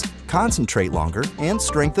focus, concentrate longer, and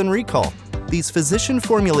strengthen recall. These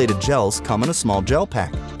physician-formulated gels come in a small gel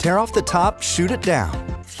pack. Tear off the top, shoot it down.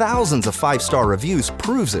 Thousands of 5-star reviews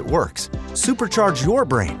proves it works. Supercharge your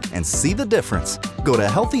brain and see the difference. Go to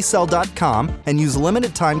healthycell.com and use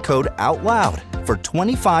limited time code OUTLOUD for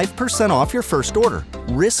 25% off your first order.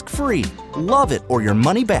 Risk-free. Love it or your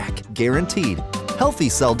money back. Guaranteed.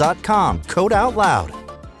 Healthycell.com, code OUTLOUD.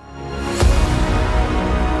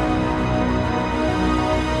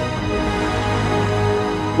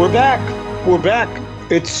 We're back. We're back.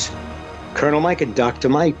 It's Colonel Mike and Dr.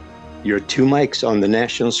 Mike, your two mics on the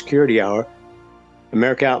National Security Hour,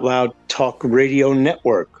 America Out Loud Talk Radio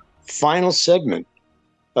Network. Final segment.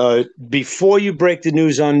 Before you break the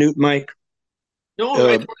news on Newt, Mike. No,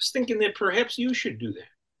 I was thinking that perhaps you should do that.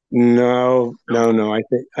 No.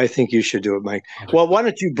 I think you should do it, Mike. Well, why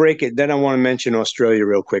don't you break it? Then I want to mention Australia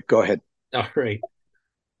real quick. Go ahead. All right.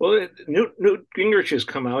 Well, Newt Gingrich has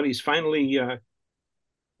come out. He's finally.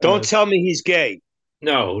 Don't tell me he's gay.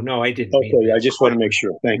 No, I didn't. Okay, I just want to make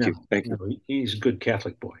sure. Thank you. He's a good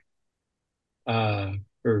Catholic boy. Or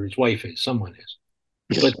his wife is. Someone is.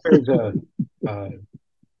 But there's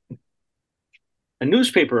a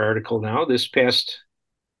newspaper article now this past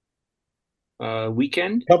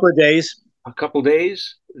weekend. A couple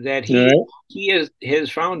days that he has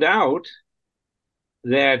found out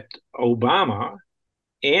that Obama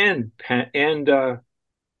and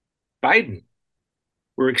Biden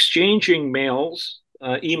were exchanging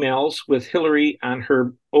emails with Hillary on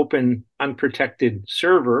her open, unprotected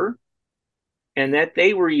server, and that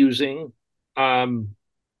they were using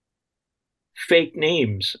fake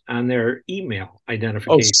names on their email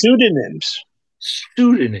identification.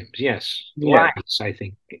 Pseudonyms, yes. Yeah. Lies, I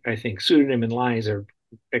think pseudonym and lies are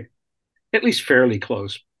at least fairly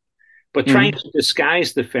close. But trying to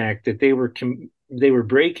disguise the fact that they were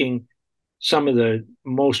breaking some of the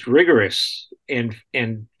most rigorous and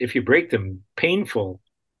if you break them, painful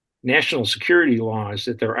national security laws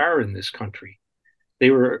that there are in this country. They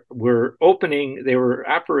were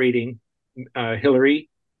operating Hillary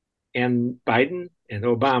and Biden and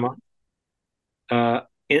Obama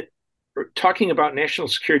talking about national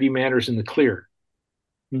security matters in the clear,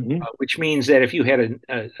 which means that if you had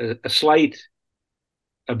a slight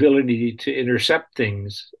ability to intercept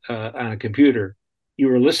things on a computer, you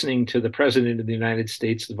were listening to the President of the United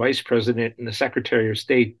States, the Vice President, and the Secretary of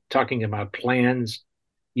State talking about plans,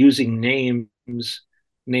 using names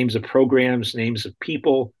of programs, names of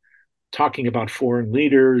people, talking about foreign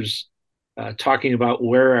leaders, talking about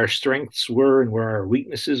where our strengths were and where our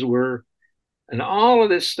weaknesses were, and all of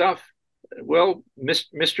this stuff. Well,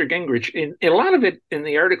 Mr. Gingrich, and a lot of it in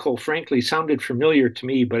the article, frankly, sounded familiar to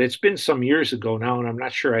me, but it's been some years ago now, and I'm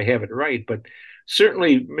not sure I have it right. But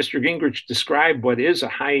certainly, Mr. Gingrich described what is a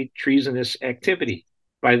high treasonous activity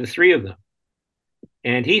by the three of them.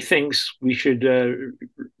 And he thinks we should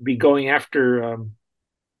be going after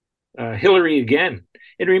Hillary again.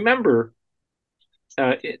 And remember,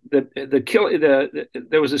 there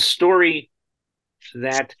was a story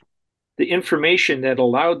that the information that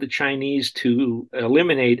allowed the Chinese to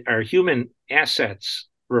eliminate our human assets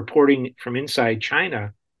reporting from inside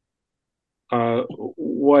China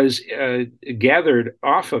was gathered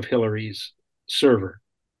off of Hillary's server.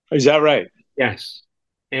 Is that right? Yes.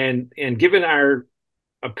 And given our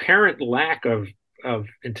apparent lack of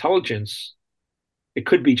intelligence, it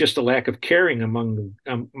could be just a lack of caring among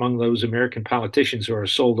those American politicians who are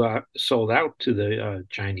sold out to the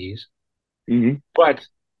Chinese. But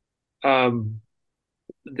I'm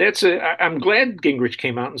glad Gingrich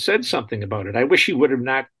came out and said something about it. I wish he would have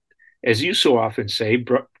not, as you so often say,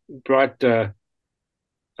 brought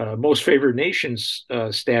most favored nations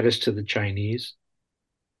status to the Chinese.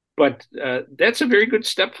 But that's a very good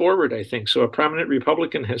step forward, I think. So a prominent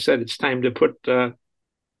Republican has said it's time to put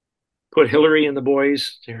Hillary and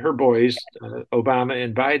her boys, Obama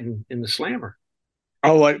and Biden, in the slammer.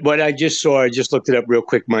 Oh, what I just saw, I just looked it up real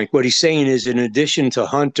quick, Mike. What he's saying is, in addition to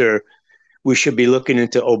Hunter, we should be looking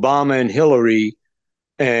into Obama and Hillary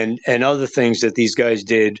and other things that these guys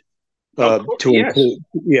did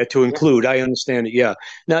to include. I understand it. Yeah.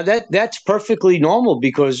 Now that's perfectly normal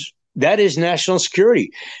because that is national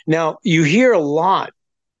security. Now you hear a lot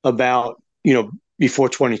about, before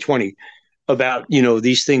 2020 about,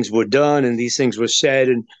 these things were done and these things were said,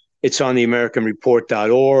 and it's on the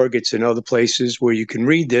AmericanReport.org. It's in other places where you can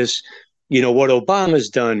read this, what Obama's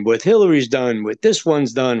done, what Hillary's done, what this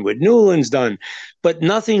one's done, what Newland's done, but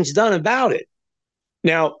nothing's done about it.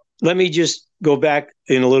 Now, let me just go back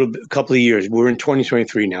in a couple of years. We're in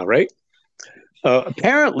 2023 now, right?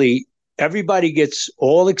 Apparently, everybody gets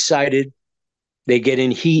all excited. They get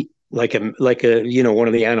in heat like a one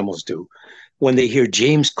of the animals do when they hear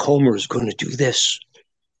James Comer is going to do this.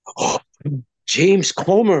 Oh, James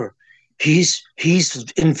Comer, he's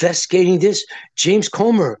investigating this. James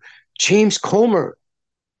Comer.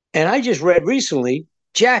 And I just read recently,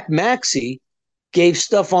 Jack Maxey gave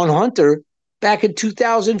stuff on Hunter back in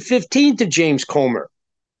 2015 to James Comer.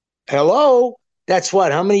 Hello? That's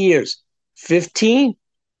what? How many years? 15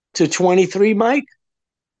 to 23, Mike?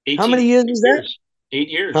 18, how many years is that? 8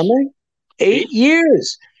 years. How many? 8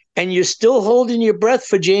 years. And you're still holding your breath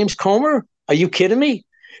for James Comer? Are you kidding me?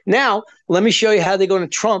 Now, let me show you how they're going to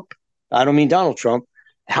trump. I don't mean Donald Trump.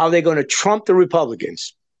 How they're going to trump the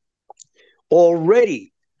Republicans.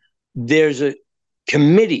 Already, there's a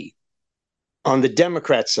committee on the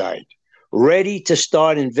Democrat side ready to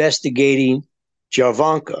start investigating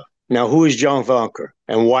Javanka. Now, who is Javanka?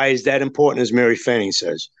 And why is that important, as Mary Fanning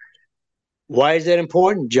says? Why is that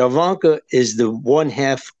important? Javanka is the one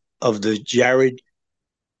half of the Jared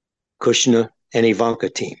Kushner and Ivanka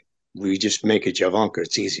team. We just make it Javanka.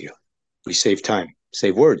 It's easier. We save time,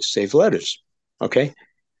 save words, save letters. Okay?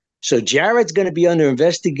 So Jared's going to be under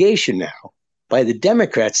investigation now by the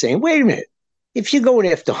Democrats saying, wait a minute, if you're going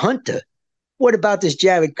after Hunter, what about this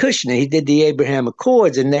Jared Kushner? He did the Abraham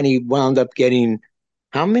Accords, and then he wound up getting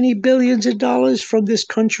how many billions of dollars from this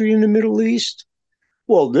country in the Middle East?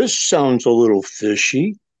 Well, this sounds a little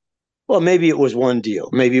fishy. Well, maybe it was one deal.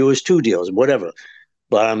 Maybe it was two deals, whatever.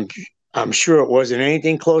 But I'm sure it wasn't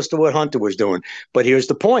anything close to what Hunter was doing. But here's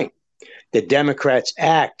the point. The Democrats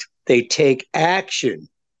act. They take action.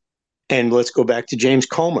 And let's go back to James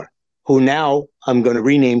Comer, who now I'm going to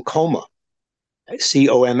rename Coma,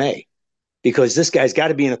 C-O-M-A, because this guy's got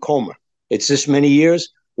to be in a coma. It's this many years.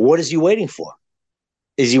 What is he waiting for?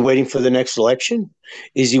 Is he waiting for the next election?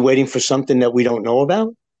 Is he waiting for something that we don't know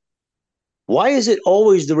about? Why is it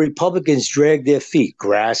always the Republicans drag their feet?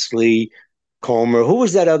 Grassley, Comer. Who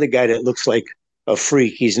was that other guy that looks like a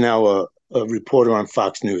freak? He's now a reporter on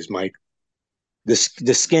Fox News, Mike. The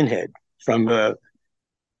skinhead from,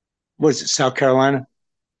 what is it, South Carolina?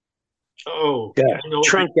 Oh, yeah.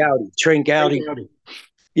 Trent Gowdy.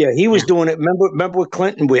 Yeah, he was doing it. Remember with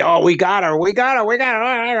Clinton? We got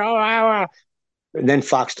her. And then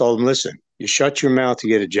Fox told him, listen, you shut your mouth to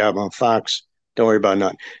get a job on Fox. Don't worry about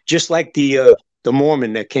nothing. Just like the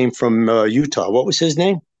Mormon that came from Utah. What was his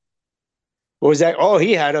name? What was that? Oh,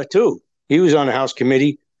 he had her too. He was on the House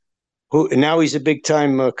committee. And now he's a big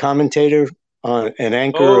time commentator on an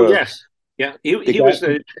anchor. Oh, yes. Yeah. He was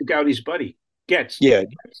Gowdy's buddy. Getz. Yeah.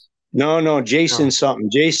 No, Jason something.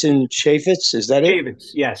 Jason Chaffetz, is that it? Chaffetz,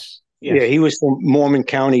 yes. Yeah, he was from Mormon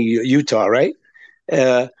County, Utah, right?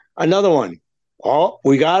 Another one. Oh,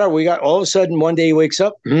 we got her. All of a sudden, one day he wakes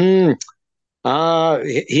up. He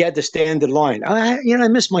had to stand in line. I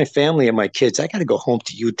miss my family and my kids. I got to go home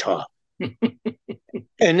to Utah.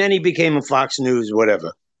 And then he became a Fox News,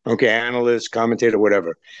 whatever. Okay, analyst, commentator,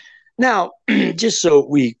 whatever. Now, just so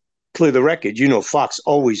we clear the record, Fox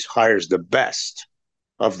always hires the best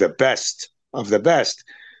of the best of the best.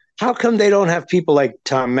 How come they don't have people like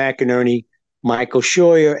Tom McInerney, Michael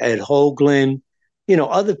Scheuer, Ed Hoagland,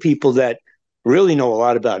 other people that really know a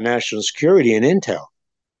lot about national security and intel?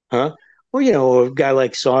 Huh? Or, a guy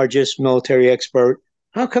like Sargis, military expert.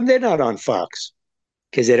 How come they're not on Fox?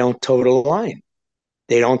 Because they don't toe the line.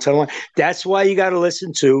 That's why you got to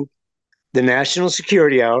listen to the National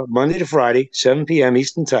Security Hour, Monday to Friday, 7 p.m.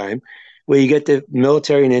 Eastern Time, where you get the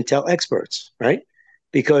military and intel experts, right?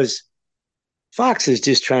 Because Fox is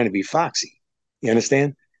just trying to be foxy. You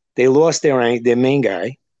understand? They lost their main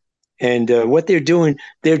guy. And what they're doing,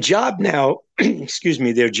 their job now,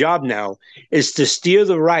 their job now is to steer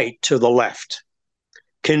the right to the left,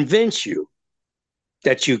 convince you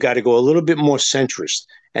that you got to go a little bit more centrist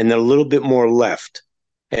and then a little bit more left.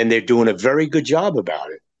 And they're doing a very good job about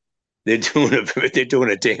it. They're doing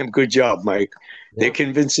a damn good job, Mike. Yeah. They're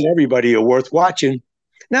convincing everybody you're worth watching.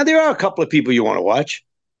 Now, there are a couple of people you want to watch.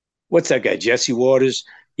 What's that guy, Jesse Waters?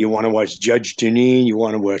 You want to watch Judge Janine? You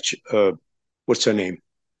want to watch, what's her name?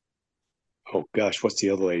 Oh, gosh, what's the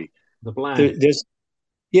other lady? The blonde.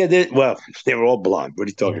 They're all blonde. What are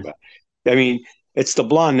you talking about? I mean, it's the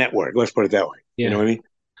blonde network. Let's put it that way. Yeah. You know what I mean?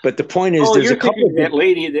 But the point is, there's a couple of that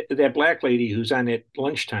lady, that black lady who's on at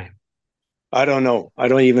lunchtime. I don't know. I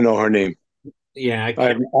don't even know her name. Yeah,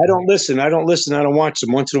 I don't listen. I don't watch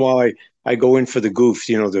them. Once in a while, I go in for the goof.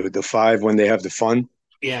 The five when they have the fun.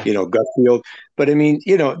 Yeah. Gutfield. But I mean,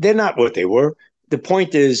 they're not what they were. The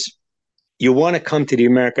point is, you want to come to the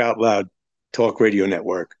America Out Loud Talk Radio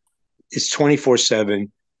Network. It's 24/7.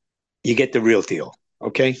 You get the real deal.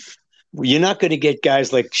 Okay. You're not going to get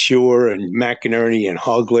guys like Scheuer and McInerney and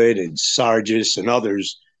Hoagland and Sargis and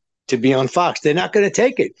others to be on Fox. They're not going to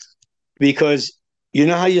take it because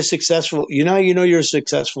how you're successful. You're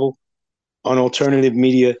successful on alternative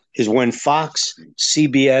media is when Fox,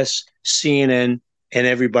 CBS, CNN, and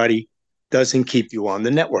everybody doesn't keep you on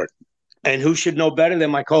the network. And who should know better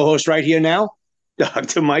than my co-host right here now?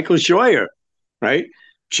 Dr. Michael Scheuer, right?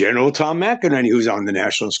 General Tom McInerney, who's on the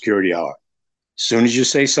National Security Hour. As soon as you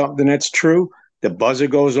say something that's true, the buzzer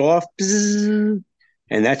goes off, bzzz,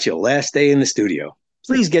 and that's your last day in the studio.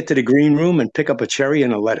 please get to the green room and pick up a cherry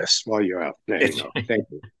and a lettuce while you're out. There you go. Thank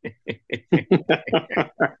you.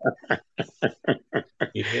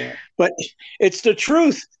 Yeah. But it's the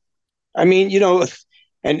truth. I mean,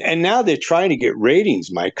 and now they're trying to get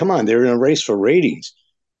ratings, Mike. Come on, they're in a race for ratings.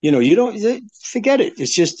 You don't forget it.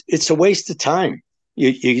 It's a waste of time.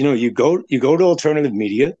 You go to alternative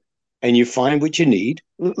media and you find what you need.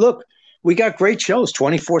 Look, we got great shows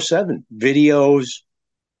 24/7, videos,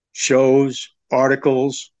 shows,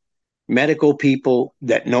 articles, medical people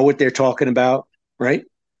that know what they're talking about, right?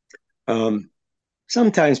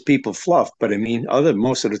 Sometimes people fluff, but I mean,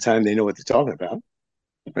 most of the time they know what they're talking about,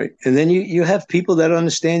 right? And then you have people that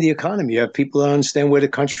understand the economy. You have people that understand where the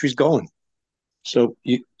country's going. So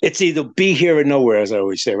it's either be here or nowhere, as I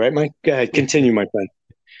always say, right, Mike? Go ahead, continue, my friend.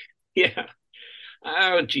 Yeah.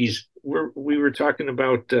 Oh, geez. We were talking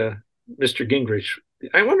about Mr. Gingrich.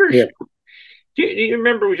 I wonder if do you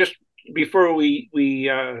remember we just before we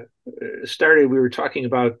started, we were talking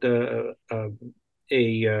about a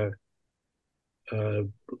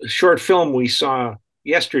short film we saw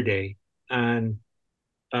yesterday on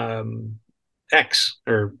X,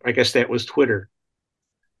 or I guess that was Twitter.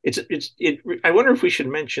 I wonder if we should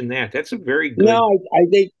mention that. That's a very good. No,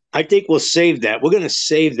 I think we'll save that. We're going to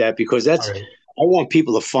save that because that's. Right. I want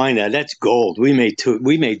people to find that. That's gold. We may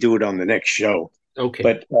do it on the next show. Okay.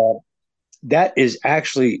 But that is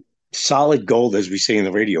actually solid gold, as we say in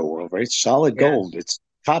the radio world, right? Solid gold. It's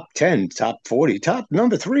top 10, top 40, top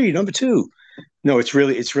number 3, number 2. No, it's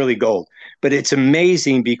really gold. But it's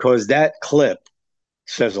amazing because that clip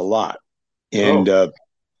says a lot. And I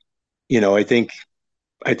think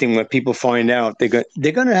when people find out, they're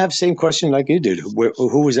going to have the same question like you did.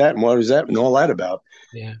 Who was that and what was that and all that about?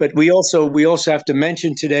 Yeah. But we also have to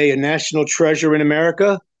mention today a national treasure in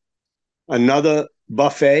America, another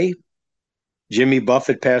Buffet. Jimmy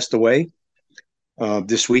Buffett passed away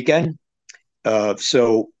this weekend.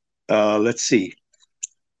 So let's see.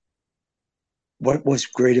 What was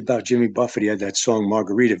great about Jimmy Buffett? He had that song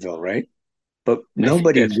Margaritaville, right? But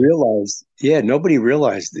nobody realized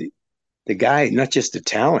the guy, not just the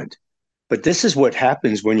talent, but this is what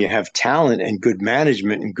happens when you have talent and good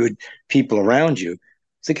management and good people around you.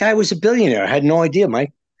 The guy was a billionaire. I had no idea,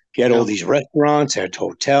 Mike. He had all these restaurants, had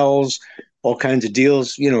hotels, all kinds of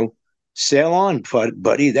deals. Sail on,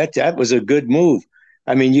 buddy. That was a good move.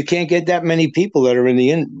 I mean, you can't get that many people that are in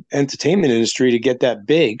the entertainment industry to get that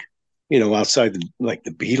big, outside like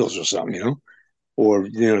the Beatles or something, or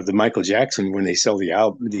the Michael Jackson when they sell the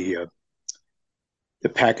album, the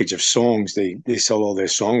package of songs, they sell all their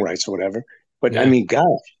song rights or whatever. But I mean, gosh,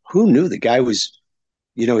 who knew the guy was,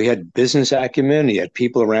 he had business acumen, he had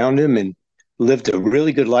people around him, and lived a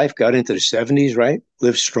really good life. Got into the 70s, right?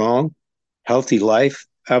 Lived strong, healthy life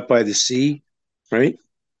out by the sea, right?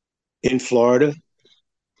 In Florida,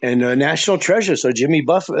 and a national treasure. So Jimmy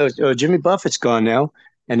Buffett's gone now,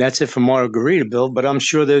 and that's it for Margaritaville. But I'm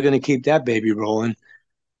sure they're going to keep that baby rolling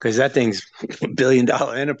because that thing's a $1 billion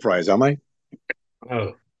enterprise. Am I?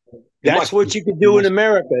 Oh, that's what you could do in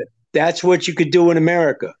America. That's what you could do in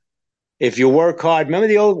America. If you work hard, remember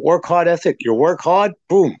the old work hard ethic? You work hard,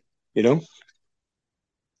 boom,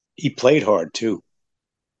 He played hard too.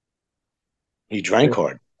 He drank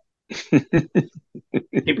hard.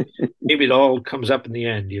 Maybe it all comes up in the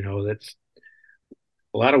end, that's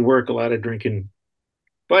a lot of work, a lot of drinking,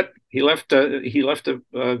 but he left a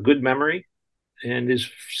good memory, and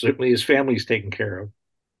certainly his family's taken care of.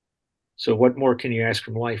 So what more can you ask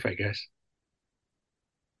from life, I guess?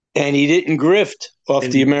 And he didn't grift off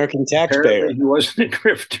the American taxpayer. He wasn't a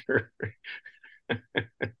grifter.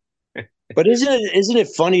 But isn't it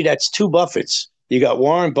funny? That's two Buffetts. You got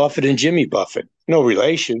Warren Buffett and Jimmy Buffett. No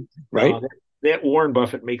relation, right? That Warren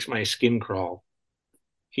Buffett makes my skin crawl.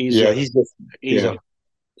 If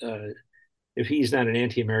he's not an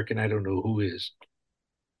anti-American, I don't know who is.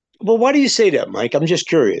 Well, why do you say that, Mike? I'm just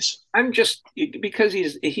curious. Because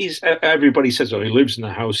he's everybody says, oh, he lives in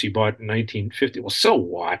the house he bought in 1950. Well, so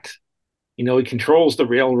what? He controls the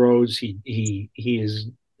railroads. He is.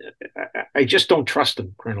 I just don't trust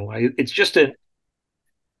him, Colonel.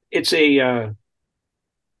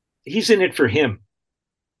 He's in it for him.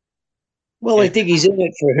 Well, I think he's in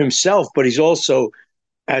it for himself, but he's also,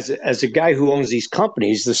 as a guy who owns these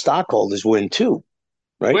companies, the stockholders win too,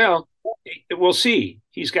 right? Well, we'll see.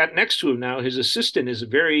 He's got next to him now. His assistant is a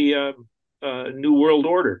very New World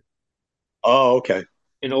Order. Oh, okay.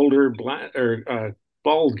 An older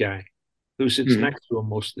bald guy who sits next to him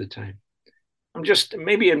most of the time. I'm just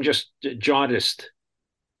jaundiced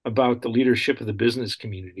about the leadership of the business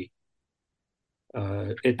community.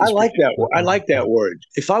 I like that. I like that word.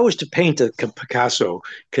 If I was to paint a Picasso,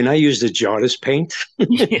 can I use the Jarvis paint?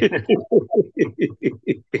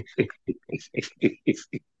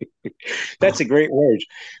 That's a great word.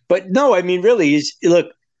 But no, I mean, really,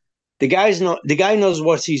 look. The guy knows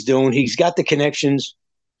what he's doing. He's got the connections.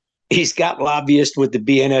 He's got lobbyists with the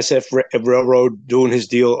BNSF railroad doing his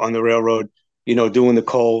deal on the railroad. Doing the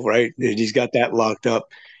coal, right? He's got that locked up.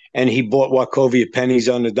 And he bought Wachovia pennies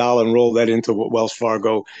on the dollar and rolled that into Wells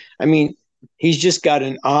Fargo. I mean, he's just got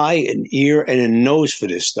an eye, an ear, and a nose for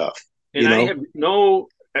this stuff. And I have no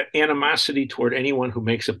animosity toward anyone who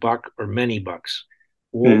makes a buck or many bucks.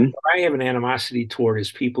 What I have an animosity toward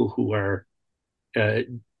is people who are, at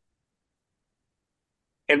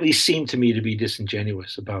least seem to me to be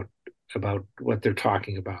disingenuous about what they're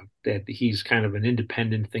talking about. That he's kind of an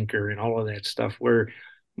independent thinker and all of that stuff, where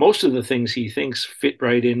most of the things he thinks fit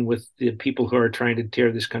right in with the people who are trying to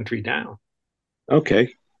tear this country down.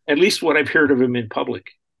 Okay. At least what I've heard of him in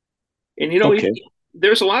public. And,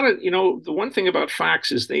 there's a lot of, the one thing about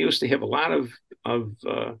Fox is they used to have a lot of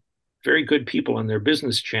very good people on their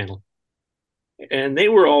business channel. And they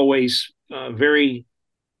were always very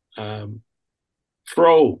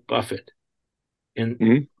pro Buffett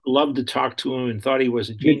and loved to talk to him and thought he was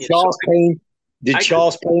a genius. Did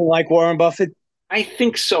Charles Payne like Warren Buffett? I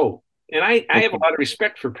think so. And I have a lot of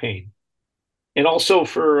respect for Payne, and also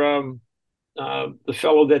for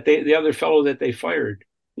the other fellow that they fired,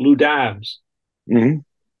 Lou Dobbs.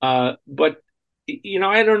 But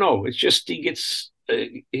I don't know. It's just he gets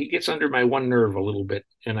under my one nerve a little bit,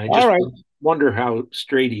 and I just wonder how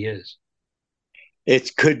straight he is.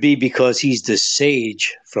 It could be because he's the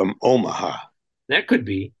sage from Omaha. That could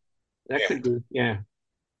be. Could be. Yeah.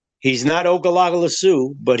 He's not Oglala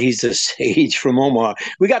Sioux, but he's the sage from Omaha.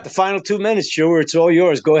 We got the final 2 minutes, Joe. It's all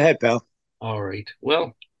yours. Go ahead, pal. All right.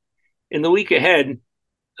 Well, in the week ahead,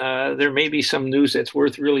 there may be some news that's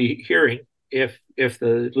worth really hearing if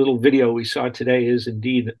the little video we saw today is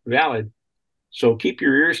indeed valid. So keep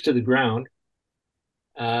your ears to the ground.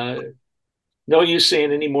 No use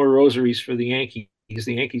saying any more rosaries for the Yankees.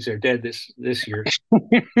 The Yankees are dead this year.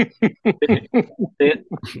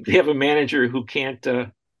 they have a manager who can't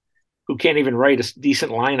even write a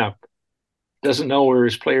decent lineup, doesn't know where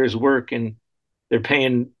his players work, and they're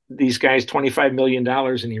paying these guys $25 million,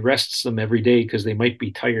 and he rests them every day because they might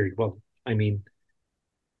be tired. Well, I mean,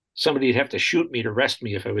 somebody'd have to shoot me to rest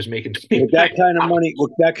me if I was making with that kind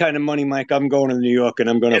of money, Mike. I'm going to New York and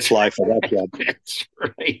I'm going to fly for that job. That's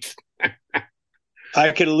right.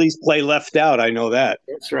 I could at least play left out. I know that.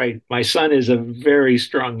 That's right. My son is a very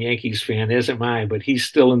strong Yankees fan, as am I, but he's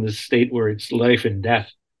still in the state where it's life and death.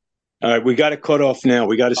 All right, we got to cut off now.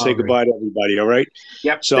 We got to say goodbye to everybody. All right.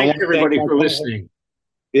 Yep. So thank everybody for listening.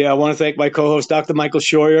 Yeah, I want to thank my co-host, Dr. Michael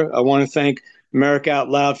Scheuer. I want to thank America Out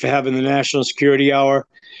Loud for having the National Security Hour.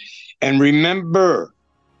 And remember,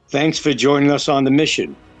 thanks for joining us on the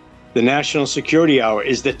mission. The National Security Hour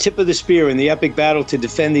is the tip of the spear in the epic battle to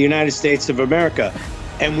defend the United States of America.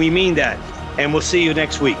 And we mean that. And we'll see you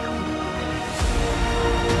next week.